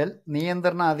സ്ത്രീകളുടെ മേൽ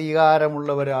നിയന്ത്രണ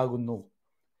അധികാരമുള്ളവരാകുന്നു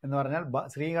എന്ന് പറഞ്ഞാൽ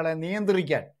സ്ത്രീകളെ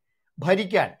നിയന്ത്രിക്കാൻ,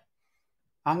 ഭരിക്കാൻ,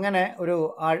 അങ്ങനെ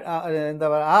എന്താ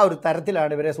പറയുക, ആ ഒരു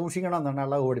തരത്തിലാണ് ഇവരെ സൂക്ഷിക്കണമെന്നാണ്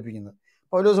അള്ളാഹു പഠിപ്പിക്കുന്നത്.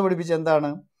 പൗലോസ് പഠിപ്പിച്ചത് എന്താണ്?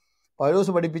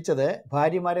 പൗലോസ് പഠിപ്പിച്ചത്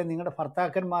ഭാര്യമാരെ നിങ്ങളുടെ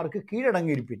ഭർത്താക്കന്മാർക്ക്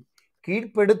കീഴടങ്ങിയിരിപ്പിൻ.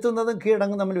 കീഴ്പ്പെടുത്തുന്നതും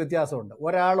കീഴടങ്ങും തമ്മിൽ വ്യത്യാസമുണ്ട്.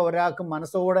 ഒരാൾക്ക്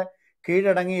മനസ്സോടെ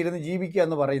കീഴടങ്ങിയിരുന്ന് ജീവിക്കുക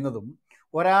എന്ന് പറയുന്നതും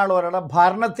ഒരാളുടെ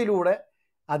ഭരണത്തിലൂടെ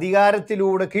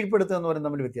അധികാരത്തിലൂടെ കീഴ്പ്പെടുത്തുക എന്ന് പറയുന്നത്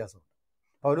തമ്മിൽ വ്യത്യാസമുണ്ട്.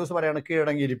 പൗലോസ് പറയാണ്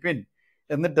കീഴടങ്ങിയിരിപ്പിൻ.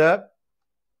 എന്നിട്ട്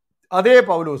അതേ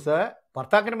പൗലോസ്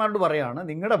ഭർത്താക്കന്മാരോട് പറയാണ്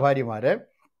നിങ്ങളുടെ ഭാര്യമാരെ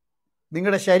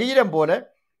നിങ്ങളുടെ ശരീരം പോലെ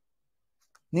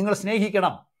നിങ്ങൾ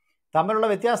സ്നേഹിക്കണം. തമ്മിലുള്ള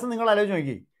വ്യത്യാസം നിങ്ങൾ ആലോചിച്ച്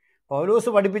നോക്കി. പൗലോസ്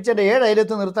പഠിപ്പിച്ചതിൻ്റെ 7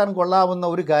 അയലത്ത് നിർത്താൻ കൊള്ളാവുന്ന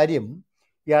ഒരു കാര്യം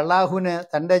ഈ അള്ളാഹുവിന്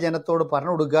തൻ്റെ ജനത്തോട്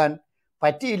പറഞ്ഞു കൊടുക്കാൻ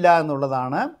പറ്റിയില്ല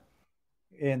എന്നുള്ളതാണ്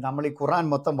നമ്മൾ ഈ ഖുർആൻ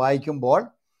മൊത്തം വായിക്കുമ്പോൾ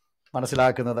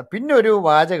മനസ്സിലാക്കുന്നത്. പിന്നെ ഒരു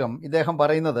വാചകം ഇദ്ദേഹം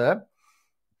പറയുന്നത്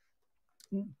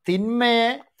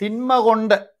തിന്മ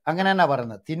കൊണ്ട്, അങ്ങനെ തന്നെ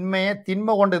പറയുന്നത്, തിന്മയെ തിന്മ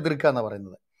കൊണ്ട് എതിർക്കുക എന്നാണ്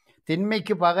പറയുന്നത്.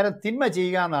 തിന്മയ്ക്ക് പകരം തിന്മ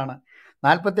ചെയ്യുക എന്നാണ്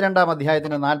 42-ാം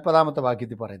അധ്യായത്തിൻ്റെ 40-ാമത്തെ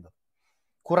വാക്യത്തിൽ പറയുന്നത്.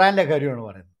 ഖുറാനിലെ കാര്യമാണ്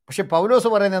പറയുന്നത്. പക്ഷെ പൗലോസ്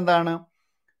പറയുന്നത് എന്താണ്?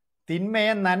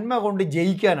 തിന്മയെ നന്മ കൊണ്ട്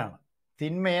ജയിക്കാനാണ്.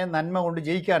 തിന്മയെ നന്മ കൊണ്ട്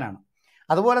ജയിക്കാനാണ്.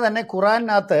 അതുപോലെ തന്നെ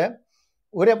ഖുറാനകത്ത്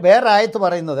വേറെ ആയത്ത്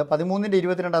പറയുന്നത്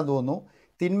 13-22 തോന്നുന്നു,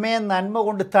 തിന്മയെ നന്മ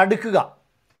കൊണ്ട് തടുക്കുക.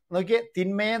 നോക്കിയേ,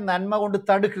 തിന്മയെ നന്മ കൊണ്ട്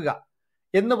തടുക്കുക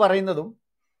എന്ന് പറയുന്നതും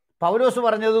പൗലോസ്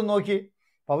പറഞ്ഞതും നോക്കി.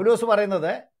 പൗലോസ്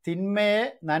പറയുന്നത് തിന്മയെ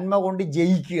നന്മ കൊണ്ട്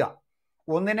ജയിക്കുക.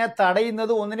 ഒന്നിനെ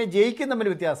തടയുന്നതും ഒന്നിനെ ജയിക്കുന്ന തമ്മിൽ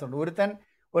വ്യത്യാസമുണ്ട്.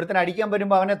 ഒരുത്തൻ അടിക്കാൻ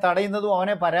വരുമ്പോൾ അവനെ തടയുന്നതും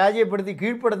അവനെ പരാജയപ്പെടുത്തി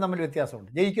കീഴ്പ്പെടുന്ന തമ്മിൽ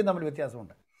വ്യത്യാസമുണ്ട്, ജയിക്കുന്ന തമ്മിൽ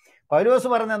വ്യത്യാസമുണ്ട്. പൗലോസ്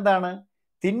പറയുന്നത് എന്താണ്?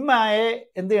 തിന്മയെ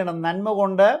എന്ത് ചെയ്യണം? നന്മ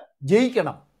കൊണ്ട്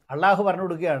ജയിക്കണം. അള്ളാഹു പറഞ്ഞു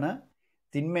കൊടുക്കുകയാണ്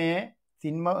തിന്മയെ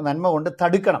നന്മ കൊണ്ട്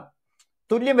തടുക്കണം.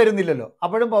 തുല്യം വരുന്നില്ലല്ലോ.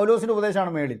 അപ്പോഴും പൗലോസിൻ്റെ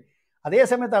ഉപദേശമാണ് മേളിൽ.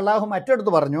 അതേസമയത്ത് അള്ളാഹു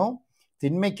മറ്റെടുത്ത് പറഞ്ഞു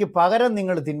തിന്മയ്ക്ക് പകരം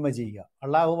നിങ്ങൾ തിന്മ ചെയ്യുക.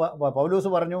 പൗലോസ്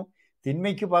പറഞ്ഞു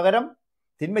തിന്മയ്ക്ക് പകരം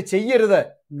തിന്മ ചെയ്യരുത്,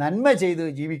 നന്മ ചെയ്ത്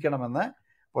ജീവിക്കണമെന്ന്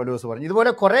പൗലോസ് പറഞ്ഞു.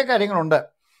 ഇതുപോലെ കുറേ കാര്യങ്ങളുണ്ട്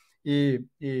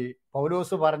ഈ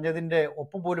പൗലോസ് പറഞ്ഞതിൻ്റെ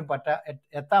ഒപ്പം പോലും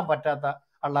എത്താൻ പറ്റാത്ത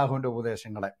അള്ളാഹുവിൻ്റെ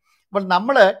ഉപദേശങ്ങളെ. അപ്പോൾ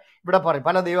നമ്മൾ ഇവിടെ പറയും,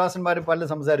 പല ദൈവാസന്മാരും പലരും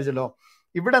സംസാരിച്ചല്ലോ.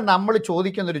 ഇവിടെ നമ്മൾ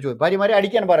ചോദിക്കുന്നൊരു ചോദ്യം, ഭാര്യമാരെ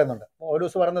അടിക്കാൻ പറയുന്നുണ്ട്.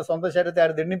 പൗലോസ് പറയുന്നത് സ്വന്തം ശരീരത്തെ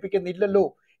ആരും ദണ്ഡിപ്പിക്കുന്നില്ലല്ലോ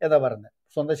എന്നാ പറയുന്നത്.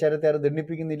 സ്വന്തം ശരീരത്തെ ആരും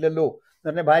ദണ്ഡിപ്പിക്കുന്നില്ലല്ലോ എന്ന്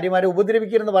പറഞ്ഞാൽ ഭാര്യമാരെ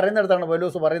ഉപദ്രവിക്കരുതെന്ന് പറയുന്നിടത്താണ്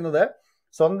പൗലോസ് പറയുന്നത്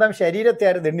സ്വന്തം ശരീരത്തെ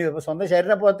ആരും ദണ്ഡിപ്പിക്കും, സ്വന്തം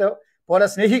ശരീരത്തെ പോലെ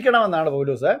സ്നേഹിക്കണമെന്നാണ്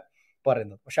പൗലോസ്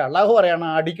പറയുന്നത്. പക്ഷെ അള്ളാഹു പറയാണ്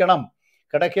അടിക്കണം,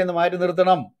 കിടക്കയെന്ന് മാറ്റി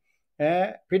നിർത്തണം.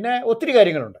 പിന്നെ ഒത്തിരി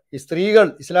കാര്യങ്ങളുണ്ട്. ഈ സ്ത്രീകൾ,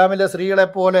 ഇസ്ലാമിലെ സ്ത്രീകളെ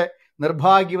പോലെ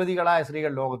നിർഭാഗ്യവതികളായ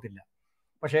സ്ത്രീകൾ ലോകത്തില്ല.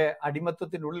 പക്ഷേ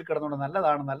അടിമത്വത്തിൻ്റെ ഉള്ളിൽ കിടന്നുകൊണ്ട്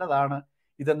നല്ലതാണ്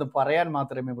ഇതെന്ന് പറയാൻ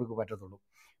മാത്രമേ ഇവർക്ക് പറ്റത്തുള്ളൂ.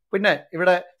 പിന്നെ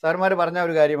ഇവിടെ സാർമാർ പറഞ്ഞ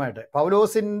ഒരു കാര്യമായിട്ട്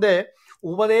പൗലോസിൻ്റെ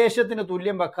ഉപദേശത്തിന്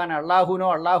തുല്യം വെക്കാൻ അള്ളാഹുവിനോ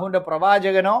അള്ളാഹുവിൻ്റെ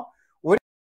പ്രവാചകനോ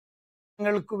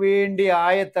ങ്ങൾക്ക് വേണ്ടി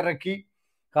ആയത്തിറക്കി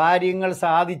കാര്യങ്ങൾ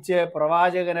സാധിച്ച്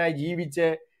പ്രവാചകനായി ജീവിച്ച്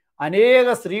അനേക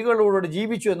സ്ത്രീകളോട്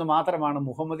ജീവിച്ചു എന്ന് മാത്രമാണ്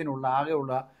മുഹമ്മദിനുള്ള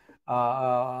ആകെയുള്ള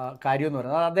കാര്യം എന്ന്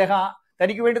പറയുന്നത്. അത് അദ്ദേഹം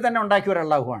തനിക്ക് വേണ്ടി തന്നെ ഉണ്ടാക്കിയ ഒരു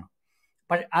അള്ളാഹുവാണ്.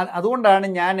 പക്ഷെ അതുകൊണ്ടാണ്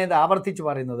ഞാനിത് ആവർത്തിച്ച്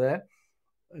പറയുന്നത്.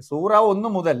 സൂറ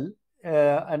 1 മുതൽ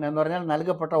എന്ന് പറഞ്ഞാൽ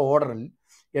നൽകപ്പെട്ട ഓർഡറിൽ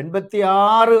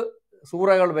 86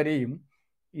 സൂറകൾ വരെയും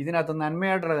ഇതിനകത്ത്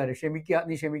നന്മയായിട്ടുള്ള കാര്യം,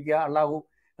 നീ ക്ഷമിക്കുക, അള്ളാഹു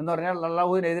എന്ന് പറഞ്ഞാൽ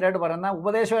അള്ളാഹുവിനെതിരായിട്ട് പറയുന്ന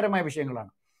ഉപദേശപരമായ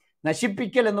വിഷയങ്ങളാണ്.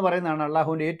 നശിപ്പിക്കൽ എന്ന് പറയുന്നതാണ്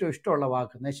അള്ളാഹുവിൻ്റെ ഏറ്റവും ഇഷ്ടമുള്ള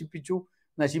വാക്ക്.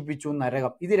 നശിപ്പിച്ചു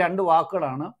നരകം. ഇത് 2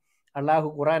 വാക്കുകളാണ് അള്ളാഹു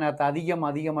ഖുറാനകത്ത്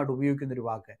അധികമായിട്ട് ഉപയോഗിക്കുന്നൊരു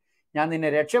വാക്ക്. ഞാൻ നിന്നെ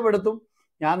രക്ഷപ്പെടുത്തും,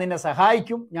 ഞാൻ നിന്നെ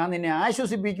സഹായിക്കും, ഞാൻ നിന്നെ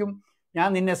ആശ്വസിപ്പിക്കും, ഞാൻ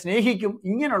നിന്നെ സ്നേഹിക്കും.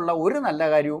 ഇങ്ങനെയുള്ള ഒരു നല്ല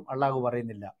കാര്യവും അള്ളാഹു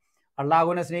പറയുന്നില്ല.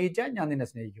 അള്ളാഹുവിനെ സ്നേഹിച്ചാൽ ഞാൻ നിന്നെ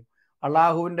സ്നേഹിക്കും,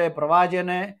 അള്ളാഹുവിൻ്റെ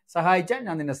പ്രവാചകനെ സഹായിച്ചാൽ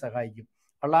ഞാൻ നിന്നെ സഹായിക്കും,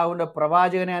 അള്ളാഹുവിൻ്റെ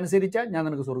പ്രവാചകനെ അനുസരിച്ചാൽ ഞാൻ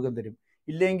നിനക്ക് സ്വർഗം തരും,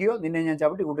 ഇല്ലെങ്കിലോ നിന്നെ ഞാൻ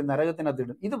ചവിട്ടി കൂട്ടി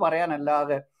നരകത്തിനകത്തിടും. ഇത്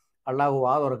പറയാനല്ലാതെ അള്ളാഹു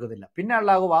വാ തുറക്കത്തില്ല. പിന്നെ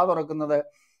അള്ളാഹു വാ തുറക്കുന്നത്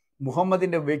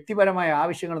മുഹമ്മദിൻ്റെ വ്യക്തിപരമായ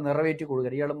ആവശ്യങ്ങൾ നിറവേറ്റി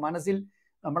കൊടുക്കുക. ഇയാൾ മനസ്സിൽ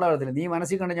നമ്മളെ അറിയത്തില്ല, നീ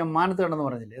മനസ്സിൽ കണ്ട് ഞാൻ മാനത്ത് കണ്ടെന്ന്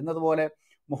പറഞ്ഞില്ല എന്നതുപോലെ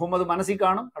മുഹമ്മദ് മനസ്സിൽ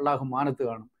കാണും, അള്ളാഹു മാനത്ത്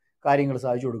കാണും, കാര്യങ്ങൾ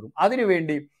സാധിച്ചു കൊടുക്കും.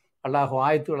 അതിനുവേണ്ടി അള്ളാഹു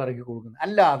ആയത്തുകൾ ഇറക്കി കൊടുക്കുന്നു.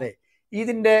 അല്ലാതെ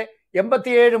ഇതിൻ്റെ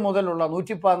 87 മുതലുള്ള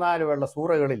 114 വരെയുള്ള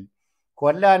സൂറകളിൽ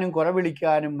കൊല്ലാനും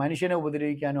കൊലവിളിക്കാനും മനുഷ്യനെ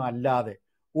ഉപദ്രവിക്കാനും അല്ലാതെ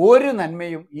ഒരു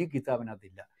നന്മയും ഈ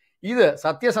കിതാബിനകത്തില്ല. ഇത്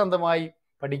സത്യസന്ധമായി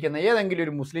പഠിക്കുന്ന ഏതെങ്കിലും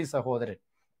ഒരു മുസ്ലിം സഹോദരൻ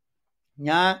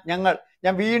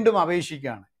ഞാൻ വീണ്ടും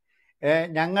അപേക്ഷിക്കുകയാണ്,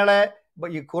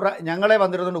 ഞങ്ങളെ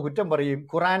വന്നിരുന്നുകൊണ്ട് കുറ്റം പറയും,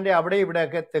 ഖുറാൻ്റെ അവിടെ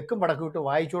ഇവിടെയൊക്കെ തെക്കും വടക്കും ഇട്ട്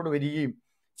വായിച്ചോണ്ട് വരികയും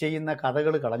ചെയ്യുന്ന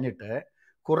കഥകൾ കളഞ്ഞിട്ട്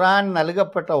ഖുറാൻ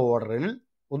നൽകപ്പെട്ട ഓർഡറിൽ,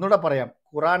 ഒന്നുകൂടെ പറയാം,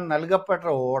 ഖുറാൻ നൽകപ്പെട്ട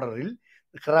ഓർഡറിൽ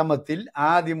ക്രമത്തിൽ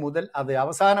ആദ്യം മുതൽ അത്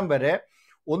അവസാനം വരെ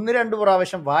 1-2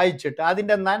 പ്രാവശ്യം വായിച്ചിട്ട്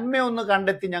അതിൻ്റെ നന്മയൊന്ന്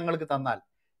കണ്ടെത്തി ഞങ്ങൾക്ക് തന്നാൽ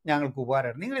ഞങ്ങൾക്ക്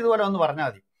ഉപകാരമാണ്. നിങ്ങൾ ഇതുപോലെ ഒന്ന് പറഞ്ഞാൽ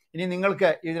മതി. ഇനി നിങ്ങൾക്ക്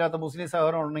ഇതിനകത്ത് മുസ്ലിം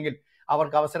സഹോദരൻ ഉണ്ടെങ്കിൽ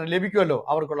അവർക്ക് അവസരം ലഭിക്കുമല്ലോ,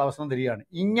 അവർക്കുള്ള അവസരം തരികയാണ്.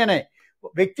 ഇങ്ങനെ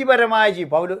വ്യക്തിപരമായ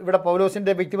ഇവിടെ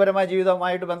പൗലോസിൻ്റെ വ്യക്തിപരമായ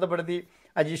ജീവിതവുമായിട്ട് ബന്ധപ്പെടുത്തി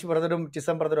അജീഷ് ബ്രദറും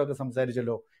ടിസം ബ്രദറും ഒക്കെ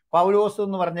സംസാരിച്ചല്ലോ. പൗലോസ്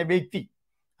എന്ന് പറഞ്ഞ വ്യക്തി,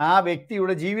 ആ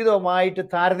വ്യക്തിയുടെ ജീവിതവുമായിട്ട്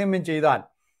താരതമ്യം ചെയ്താൽ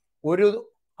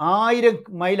 1000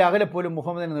 മൈൽ അകലെ പോലും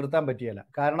മുഹമ്മദിനെ നിർത്താൻ പറ്റിയല്ല.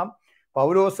 കാരണം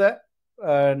പൗലോസ്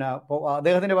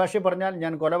അദ്ദേഹത്തിൻ്റെ ഭാഷയിൽ പറഞ്ഞാൽ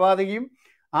ഞാൻ കൊലപാതകിയും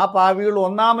ആ പാവികൾ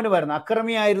ഒന്നാമന് വരുന്ന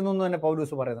അക്രമിയായിരുന്നു എന്ന് തന്നെ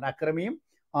പൗലോസ് പറയുന്നത്. അക്രമിയും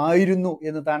ആയിരുന്നു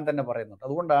എന്ന് താൻ തന്നെ പറയുന്നുണ്ട്.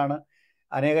 അതുകൊണ്ടാണ്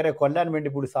അനേകരെ കൊല്ലാൻ വേണ്ടി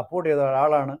പുള്ളി സപ്പോർട്ട് ചെയ്ത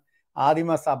ഒരാളാണ്,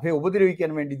 ആദിമ സഭയെ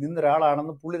ഉപദ്രവിക്കാൻ വേണ്ടി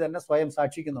നിന്നൊരാളാണെന്ന് പുള്ളി തന്നെ സ്വയം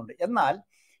സാക്ഷിക്കുന്നുണ്ട്. എന്നാൽ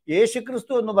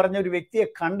യേശുക്രിസ്തു എന്ന് പറഞ്ഞ ഒരു വ്യക്തിയെ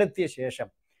കണ്ടെത്തിയ ശേഷം,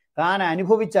 താൻ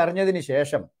അനുഭവിച്ചറിഞ്ഞതിന്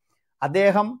ശേഷം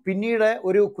അദ്ദേഹം പിന്നീട്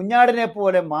ഒരു കുഞ്ഞാടിനെ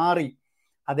പോലെ മാറി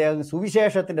അദ്ദേഹം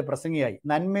സുവിശേഷത്തിൻ്റെ പ്രസംഗിയായി,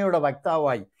 നന്മയുടെ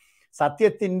വക്താവായി,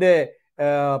 സത്യത്തിൻ്റെ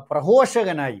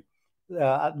പ്രഘോഷകനായി,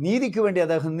 നീതിക്ക് വേണ്ടി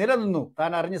അദ്ദേഹം നിലനിന്നു.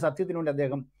 താൻ അറിഞ്ഞ സത്യത്തിനു വേണ്ടി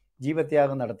അദ്ദേഹം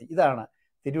ജീവത്യാഗം നടത്തി. ഇതാണ്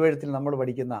തിരുവഴുത്തിൽ നമ്മൾ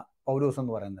പഠിക്കുന്ന പൗലോസ്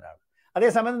എന്ന് പറയുന്ന ഒരാൾ.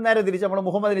 അതേസമയം നേരെ തിരിച്ച് നമ്മൾ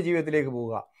മുഹമ്മദിൻ്റെ ജീവിതത്തിലേക്ക്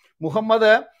പോവുക.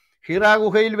 മുഹമ്മദ് ഹിറാ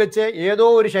ഗുഹയിൽ വെച്ച് ഏതോ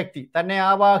ഒരു ശക്തി തന്നെ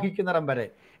ആവാഹിക്കുന്നിടം വരെ,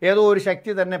 ഏതോ ഒരു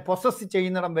ശക്തി തന്നെ പൊസസ്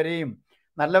ചെയ്യുന്നിടം വരെയും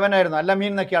നല്ലവനായിരുന്നു.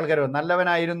 അല്ലമീൻ എന്നൊക്കെ ആൾക്കാർ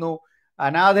നല്ലവനായിരുന്നു,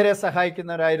 അനാഥരെ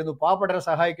സഹായിക്കുന്നവരായിരുന്നു, പാവപ്പെട്ടവരെ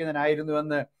സഹായിക്കുന്നവനായിരുന്നു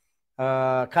എന്ന്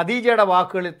ഖദീജയുടെ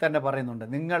വാക്കുകളിൽ തന്നെ പറയുന്നുണ്ട്.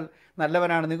 നിങ്ങൾ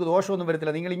നല്ലവനാണ്, നിങ്ങൾക്ക് ദോഷമൊന്നും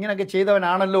വരത്തില്ല, നിങ്ങൾ ഇങ്ങനെയൊക്കെ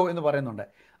ചെയ്തവനാണല്ലോ എന്ന് പറയുന്നുണ്ട്.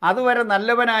 അതുവരെ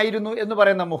നല്ലവനായിരുന്നു എന്ന്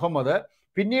പറയുന്ന മുഹമ്മദ്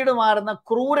പിന്നീട് മാറുന്ന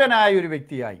ക്രൂരനായ ഒരു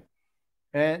വ്യക്തിയായി.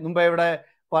 മുമ്പ് ഇവിടെ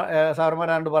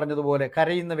സാറുമാരാണ്ട് പറഞ്ഞതുപോലെ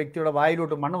കരയുന്ന വ്യക്തിയുടെ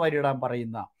വായിലോട്ട് മണ്ണ് വാരിയിടാൻ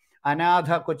പറയുന്ന,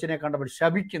 അനാഥ കൊച്ചിനെ കണ്ടപ്പോൾ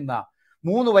ശപിക്കുന്ന,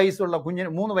 3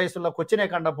 വയസ്സുള്ള കൊച്ചിനെ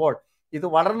കണ്ടപ്പോൾ ഇത്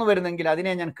വളർന്നു വരുന്നെങ്കിൽ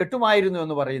അതിനെ ഞാൻ കെട്ടുമായിരുന്നു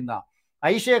എന്ന് പറയുന്ന,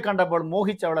 ഐഷയെ കണ്ടപ്പോൾ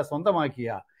മോഹിച്ച് അവളെ സ്വന്തമാക്കിയ,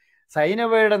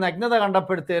 സൈനവയുടെ നഗ്നത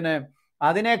കണ്ടപ്പോഴത്തേന്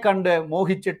അതിനെ കണ്ട്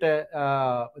മോഹിച്ചിട്ട്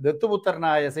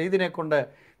ദത്തുപുത്രനായ സെയ്ദിനെ കൊണ്ട്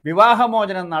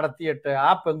വിവാഹമോചനം നടത്തിയിട്ട് ആ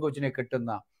പെൺകൊച്ചിനെ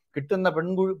കിട്ടുന്ന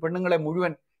പെണ്ണുങ്ങളെ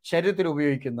മുഴുവൻ ശരീരത്തിൽ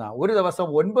ഉപയോഗിക്കുന്ന, ഒരു ദിവസം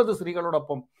 9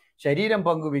 സ്ത്രീകളോടൊപ്പം ശരീരം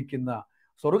പങ്കുവയ്ക്കുന്ന,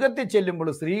 സ്വർഗത്തിൽ ചെല്ലുമ്പോൾ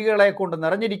സ്ത്രീകളെ കൊണ്ട്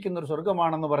നിറഞ്ഞിരിക്കുന്ന ഒരു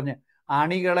സ്വർഗമാണെന്ന് പറഞ്ഞ്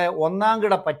അണികളെ ഒന്നാം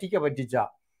കിട പറ്റിച്ച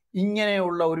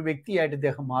ഇങ്ങനെയുള്ള ഒരു വ്യക്തിയായിട്ട്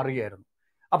ഇദ്ദേഹം മാറുകയായിരുന്നു.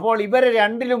 അപ്പോൾ ഇവരെ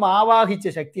രണ്ടിലും ആവാഹിച്ച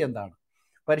ശക്തി എന്താണ്?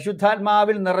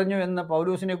 പരിശുദ്ധാത്മാവിൽ നിറഞ്ഞു എന്ന്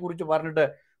പൗലോസിനെ കുറിച്ച് പറഞ്ഞിട്ട്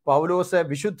പൗലോസ്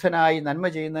വിശുദ്ധനായി, നന്മ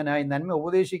ചെയ്യുന്നതിനായി, നന്മ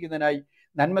ഉപദേശിക്കുന്നതിനായി,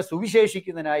 നന്മ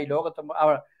സുവിശേഷിക്കുന്നതിനായി ലോകത്ത്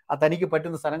തനിക്ക്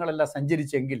പറ്റുന്ന സ്ഥലങ്ങളെല്ലാം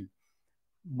സഞ്ചരിച്ചെങ്കിൽ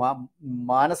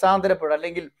മാനസാന്തരപ്പെടുക,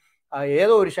 അല്ലെങ്കിൽ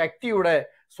ഏതോ ഒരു ശക്തിയുടെ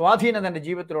സ്വാധീനം തൻ്റെ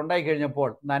ജീവിതത്തിൽ ഉണ്ടായിക്കഴിഞ്ഞപ്പോൾ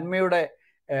നന്മയുടെ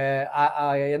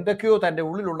എന്തൊക്കെയോ തൻ്റെ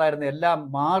ഉള്ളിലുണ്ടായിരുന്ന എല്ലാം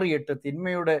മാറിയിട്ട്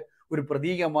തിന്മയുടെ ഒരു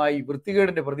പ്രതീകമായി,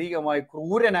 വൃത്തികേടിൻ്റെ പ്രതീകമായി,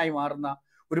 ക്രൂരനായി മാറുന്ന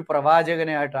ഒരു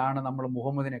പ്രവാചകനായിട്ടാണ് നമ്മൾ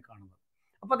മുഹമ്മദിനെ കാണുന്നത്.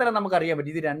 അപ്പോൾ തന്നെ നമുക്കറിയാൻ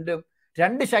പറ്റും ഇത്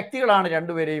രണ്ട് ശക്തികളാണ്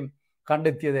രണ്ടുപേരെയും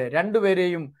കണ്ടെത്തിയത്,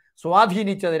 രണ്ടുപേരെയും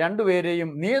സ്വാധീനിച്ചത്, രണ്ടുപേരെയും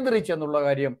നിയന്ത്രിച്ചെന്നുള്ള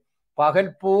കാര്യം പകൽ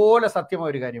പോലെ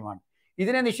സത്യമായ ഒരു കാര്യമാണ്.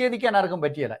 ഇതിനെ നിഷേധിക്കാൻ ആർക്കും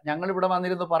പറ്റിയല്ല. ഞങ്ങളിവിടെ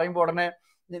വന്നിരുന്ന് പറയുമ്പോൾ ഉടനെ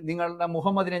നിങ്ങളുടെ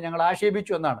മുഹമ്മദിനെ ഞങ്ങൾ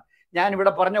ആക്ഷേപിച്ചു എന്നാണ്.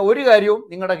 ഞാനിവിടെ പറഞ്ഞ ഒരു കാര്യവും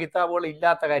നിങ്ങളുടെ കിതാബുകൾ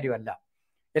ഇല്ലാത്ത കാര്യമല്ല.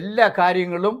 എല്ലാ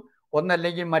കാര്യങ്ങളും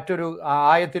ഒന്നല്ലെങ്കിൽ മറ്റൊരു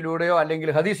ആയത്തിലൂടെയോ അല്ലെങ്കിൽ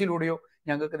ഹദീസിലൂടെയോ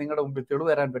ഞങ്ങൾക്ക് നിങ്ങളുടെ മുമ്പിൽ തെളിവ്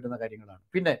തരാൻ പറ്റുന്ന കാര്യങ്ങളാണ്.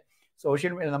 പിന്നെ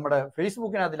നമ്മുടെ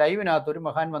ഫേസ്ബുക്കിനകത്ത് ലൈവിനകത്ത് ഒരു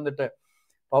മഹാൻ വന്നിട്ട്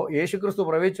യേശുക്രിസ്തു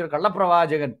പ്രവചിച്ചൊരു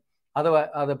കള്ളപ്രവാചകൻ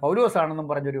അത് പൗലോസാണെന്നും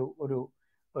പറഞ്ഞൊരു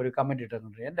ഒരു കമൻറ്റ്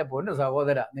ഇട്ടിട്ടുണ്ട്. എൻ്റെ പൊന്നു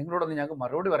സഹോദര, നിങ്ങളോടൊന്നും ഞങ്ങൾക്ക്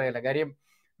മറുപടി പറയല്ല. കാര്യം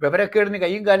വിവരക്കേടിന്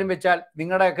കയ്യും കാലും വെച്ചാൽ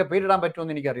നിങ്ങളുടെയൊക്കെ പേരിടാൻ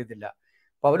പറ്റുമെന്ന് എനിക്കറിയത്തില്ല.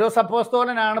 പൗലോസ്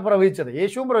അപ്പോസ്തലനാണ് പ്രവചിച്ചത്,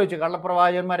 യേശുവും പ്രവചിച്ചു,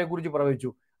 കള്ളപ്രവാചകന്മാരെ കുറിച്ച് പ്രവചിച്ചു.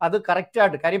 അത്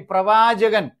കറക്റ്റായിട്ട്. കാര്യം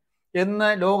പ്രവാചകൻ എന്ന്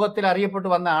ലോകത്തിൽ അറിയപ്പെട്ടു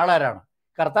വന്ന ആളാരാണ്?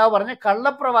 കർത്താവ് പറഞ്ഞ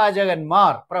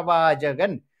കള്ളപ്രവാചകന്മാർ.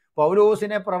 പ്രവാചകൻ,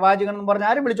 പൗലോസിനെ പ്രവാചകൻ എന്ന് പറഞ്ഞ്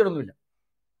ആരും വിളിച്ചിട്ടൊന്നുമില്ല.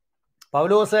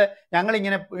 പൗലോസ്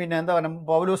ഞങ്ങളിങ്ങനെ എന്താ പറയുക,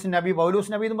 പൗലോസ് നബി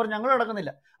എന്ന് പറഞ്ഞ് ഞങ്ങൾ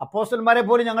നടക്കുന്നില്ല. അപ്പോസ്തലന്മാരെ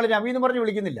പോലും ഞങ്ങൾ നബി എന്ന് പറഞ്ഞ്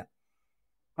വിളിക്കുന്നില്ല.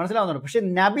 മനസ്സിലാവുന്നുണ്ട്. പക്ഷെ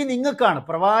നബി നിങ്ങൾക്കാണ്.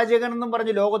 പ്രവാചകൻ എന്നും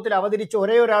പറഞ്ഞ് ലോകത്തിൽ അവതരിച്ച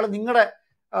ഒരേ ഒരാൾ നിങ്ങളുടെ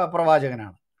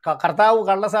പ്രവാചകനാണ്. കർത്താവ്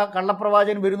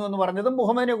കള്ളപ്രവാചകൻ വരുന്നു എന്ന് പറഞ്ഞതും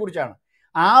മുഹമ്മദിനെ കുറിച്ചാണ്.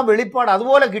 ആ വെളിപ്പാട്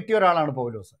അതുപോലെ കിട്ടിയ ഒരാളാണ്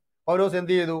പൗലോസ്. പൗലോസ്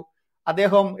എന്ത് ചെയ്തു?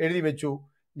 അദ്ദേഹം എഴുതി വെച്ചു,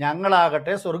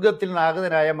 ഞങ്ങളാകട്ടെ സ്വർഗത്തിൽ നിന്ന്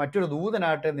ആഗതനായ മറ്റൊരു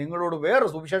ദൂതനാകട്ടെ നിങ്ങളോട് വേറെ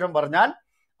സുവിശേഷം പറഞ്ഞാൽ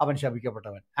അവൻ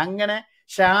ശപിക്കപ്പെട്ടവൻ. അങ്ങനെ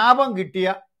ശാപം കിട്ടിയ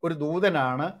ഒരു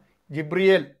ദൂതനാണ്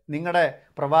ജിബ്രിയേൽ നിങ്ങളുടെ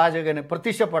പ്രവാചകന്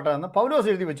പ്രത്യക്ഷപ്പെട്ടതെന്ന് പൗലോസ്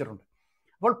എഴുതി വെച്ചിട്ടുണ്ട്.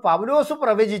 അപ്പോൾ പൗലോസ്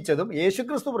പ്രവചിച്ചതും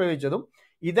യേശുക്രിസ്തു പ്രവചിച്ചതും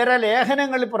ഇതര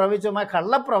ലേഖനങ്ങളിൽ പ്രവചിച്ചതുമായ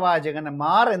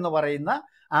കള്ളപ്രവാചകന്മാർ എന്ന് പറയുന്ന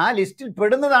ആ ലിസ്റ്റിൽ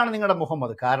പെടുന്നതാണ് നിങ്ങളുടെ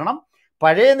മുഹമ്മദ്. കാരണം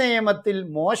പഴയ നിയമത്തിൽ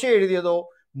മോശ എഴുതിയതോ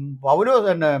പൗലോസ്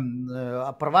തന്നെ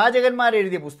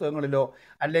പ്രവാചകന്മാരെഴുതിയ പുസ്തകങ്ങളിലോ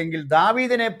അല്ലെങ്കിൽ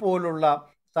ദാവീദിനെ പോലുള്ള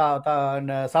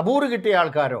സബൂർ കിട്ടിയ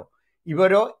ആൾക്കാരോ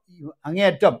ഇവരോ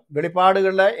അങ്ങേയറ്റം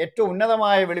വെളിപ്പാടുകളിലെ ഏറ്റവും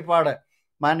ഉന്നതമായ വെളിപ്പാട്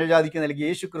മാനവജാതിക്ക് നൽകിയ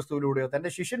യേശു ക്രിസ്തുവിലൂടെയോ തൻ്റെ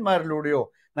ശിഷ്യന്മാരിലൂടെയോ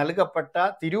നൽകപ്പെട്ട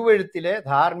തിരുവെഴുത്തിലെ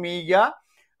ധാർമ്മിക,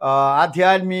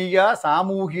 ആധ്യാത്മിക,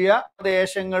 സാമൂഹിക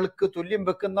ദേശങ്ങൾക്ക് തുല്യം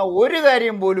വെക്കുന്ന ഒരു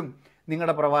കാര്യം പോലും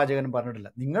നിങ്ങളുടെ പ്രവാചകൻ പറഞ്ഞിട്ടില്ല.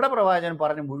 നിങ്ങളുടെ പ്രവാചകൻ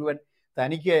പറഞ്ഞ മുഴുവൻ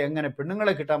തനിക്ക് എങ്ങനെ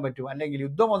പെണ്ണുങ്ങളെ കിട്ടാൻ പറ്റും, അല്ലെങ്കിൽ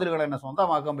യുദ്ധമുതലുകളെ എങ്ങനെ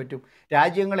സ്വന്തമാക്കാൻ പറ്റും,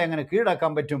 രാജ്യങ്ങളെ എങ്ങനെ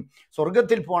കീഴടക്കാൻ പറ്റും,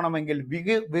 സ്വർഗത്തിൽ പോകണമെങ്കിൽ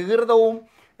വികൃതവും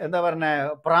എന്താ പറഞ്ഞ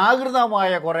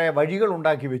പ്രാകൃതമായ കുറേ വഴികൾ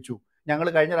ഉണ്ടാക്കി വെച്ചു. ഞങ്ങൾ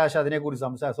കഴിഞ്ഞ പ്രാവശ്യം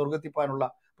അതിനെക്കുറിച്ച് സ്വർഗത്തിൽ പോകാനുള്ള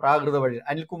പ്രാകൃത വഴി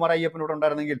അനിൽ കുമാർ അയ്യപ്പനോട്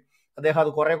ഉണ്ടായിരുന്നെങ്കിൽ അദ്ദേഹം അത്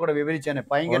കുറെ കൂടെ വിവരിച്ചേനെ.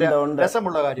 ഭയങ്കര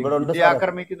രസമുള്ള കാര്യം. ഇന്ത്യ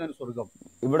ആക്രമിക്കുന്ന സ്വർഗം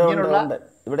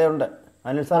ഇങ്ങനെയുള്ള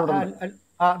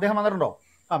അദ്ദേഹം വന്നിട്ടുണ്ടോ?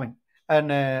 ആമീൻ.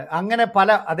 പിന്നെ അങ്ങനെ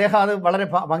പല അദ്ദേഹം അത് വളരെ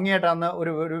ഭംഗിയായിട്ട് അന്ന്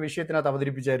ഒരു വിഷയത്തിനകത്ത്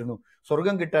അവതരിപ്പിച്ചായിരുന്നു.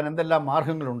 സ്വർഗം കിട്ടാൻ എന്തെല്ലാം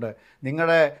മാർഗങ്ങളുണ്ട്,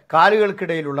 നിങ്ങളുടെ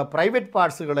കാലുകൾക്കിടയിലുള്ള പ്രൈവറ്റ്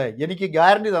പാർട്സുകളെ എനിക്ക്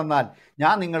ഗ്യാരണ്ടി തന്നാൽ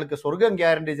ഞാൻ നിങ്ങൾക്ക് സ്വർഗം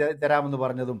ഗ്യാരണ്ടി തരാമെന്ന്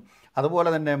പറഞ്ഞതും, അതുപോലെ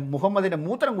തന്നെ മുഹമ്മദിനെ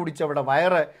മൂത്രം കുടിച്ചവിടെ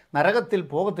വയറ് നരകത്തിൽ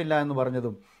പോകത്തില്ല എന്ന്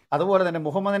പറഞ്ഞതും, അതുപോലെ തന്നെ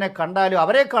മുഹമ്മദിനെ കണ്ടാലും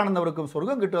അവരെ കാണുന്നവർക്കും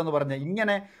സ്വർഗം കിട്ടുമെന്ന് പറഞ്ഞ്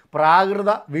ഇങ്ങനെ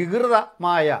പ്രാകൃത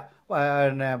വികൃതമായ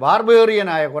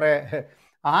ബാർബേറിയനായ കുറേ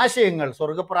ആശയങ്ങൾ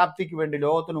സ്വർഗപ്രാപ്തിക്ക് വേണ്ടി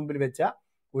ലോകത്തിന് മുമ്പിൽ വെച്ച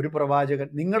ഒരു പ്രവാചകൻ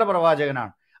നിങ്ങളുടെ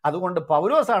പ്രവാചകനാണ്. അതുകൊണ്ട്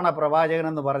പൗലോസാണ് പ്രവാചകൻ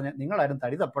എന്ന് പറഞ്ഞ് നിങ്ങളാരും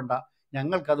തടി തപ്പണ്ട.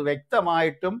 ഞങ്ങൾക്കത്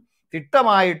വ്യക്തമായിട്ടും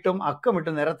തിട്ടമായിട്ടും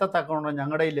അക്കമിട്ട് നിരത്തത്തക്കണം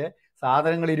ഞങ്ങളുടെ കയ്യിൽ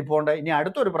സാധനങ്ങൾ ഇരിപ്പുണ്ട്. ഇനി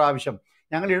അടുത്തൊരു പ്രാവശ്യം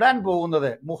ഞങ്ങൾ ഇടാൻ പോകുന്നത്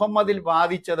മുഹമ്മദിൽ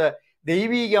ബാധിച്ചത്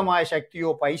ദൈവീകമായ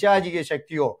ശക്തിയോ പൈശാചിക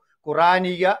ശക്തിയോ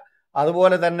ഖുറാനിക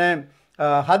അതുപോലെ തന്നെ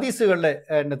ഹദീസുകളുടെ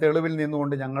തെളിവിൽ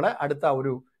നിന്നുകൊണ്ട് ഞങ്ങൾ അടുത്ത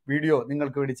ഒരു വീഡിയോ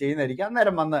നിങ്ങൾക്ക് വേണ്ടി ചെയ്യുന്നതായിരിക്കും.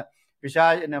 അന്നേരം വന്ന്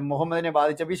മുഹമ്മദിനെ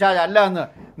ബാധിച്ച പിശാച് അല്ല എന്ന്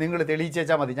നിങ്ങൾ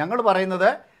തെളിയിച്ചാൽ മതി. ഞങ്ങൾ പറയുന്നത്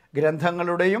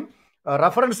ഗ്രന്ഥങ്ങളുടെയും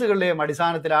റഫറൻസുകളുടെയും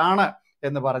അടിസ്ഥാനത്തിലാണ്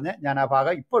എന്ന് പറഞ്ഞ് ഞാൻ ആ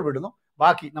ഭാഗം ഇപ്പോൾ വിടുന്നു.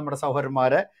 ബാക്കി നമ്മുടെ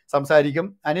സഹോദരന്മാരെ സംസാരിക്കും.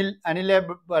 അനിലെ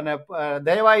പിന്നെ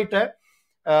ദയവായിട്ട്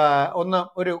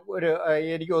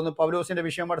എനിക്ക് തോന്നുന്നു പൗലോസിന്റെ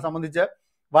വിഷയമായിട്ട് സംബന്ധിച്ച്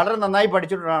വളരെ നന്നായി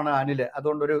പഠിച്ചിട്ടാണ് അനിൽ.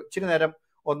 അതുകൊണ്ട് ഒരു ഇച്ചിരി നേരം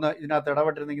ഇതിനകത്ത്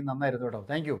ഇടപെട്ടിരുന്നെങ്കിൽ നന്നായിരുന്നു കേട്ടോ.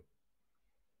 Thank you.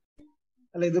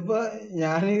 അല്ല, ഇതിപ്പോ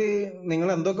ഞാൻ നിങ്ങൾ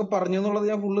എന്തൊക്കെ പറഞ്ഞു എന്നുള്ളത്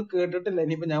ഞാൻ ഫുള്ള് കേട്ടിട്ടില്ല.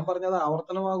 ഇനിയിപ്പോ ഞാൻ പറഞ്ഞത്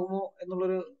ആവർത്തനമാകുമോ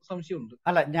എന്നുള്ളൊരു സംശയമുണ്ട്.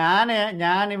 അല്ല,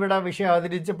 ഞാൻ ഇവിടെ വിഷയം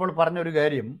അവതരിച്ചപ്പോൾ പറഞ്ഞൊരു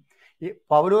കാര്യം, ഈ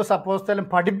പൗലോസ് അപ്പോസ്തലൻ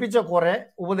പഠിപ്പിച്ച കുറെ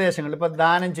ഉപദേശങ്ങൾ, ഇപ്പൊ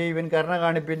ദാനം ചെയ്യുവിൻ, കരുണ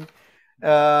കാണിപ്പിൻ,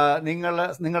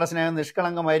 നിങ്ങളുടെ സ്നേഹം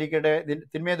നിഷ്കളങ്കമായിരിക്കട്ടെ,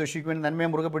 തിന്മയെ ദുഷിക്കുവിൻ, നന്മയെ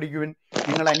മുറുകെ പിടിക്കുവിൻ,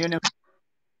 നിങ്ങൾ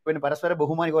അന്യോന്യം പരസ്പര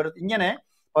ബഹുമാനിക്കുക, ഇങ്ങനെ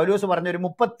പൗലോസ് പറഞ്ഞ ഒരു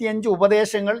 35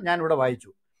 ഉപദേശങ്ങൾ ഞാൻ ഇവിടെ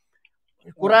വായിച്ചു.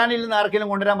 ഖുറാനിൽ നിന്ന് ആർക്കെങ്കിലും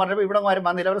കൊണ്ടുവരാൻ പറഞ്ഞപ്പോൾ ഇവിടെ ആരും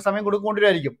വന്നില്ല. അവർ സമയം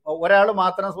കൊടുക്കൊണ്ടിരായിരിക്കും. ഒരാൾ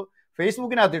മാത്രം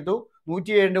ഫേസ്ബുക്കിനകത്തിട്ടു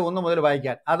 107:1 മുതൽ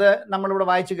വായിക്കാൻ. അത് നമ്മളിവിടെ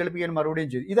വായിച്ച് കേൾപ്പിക്കാൻ മറുപടിയും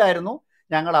ചെയ്തു. ഇതായിരുന്നു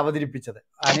ഞങ്ങൾ അവതരിപ്പിച്ചത്.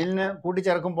 അനിലിന്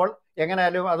കൂട്ടിച്ചേർക്കുമ്പോൾ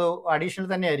എങ്ങനെയായാലും അത് അഡീഷണൽ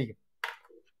തന്നെ ആയിരിക്കും.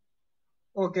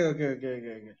 ഓക്കെ.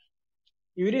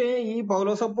 ഇവര് ഈ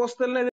പൗലോസ് അപ്പോസ്തലനെ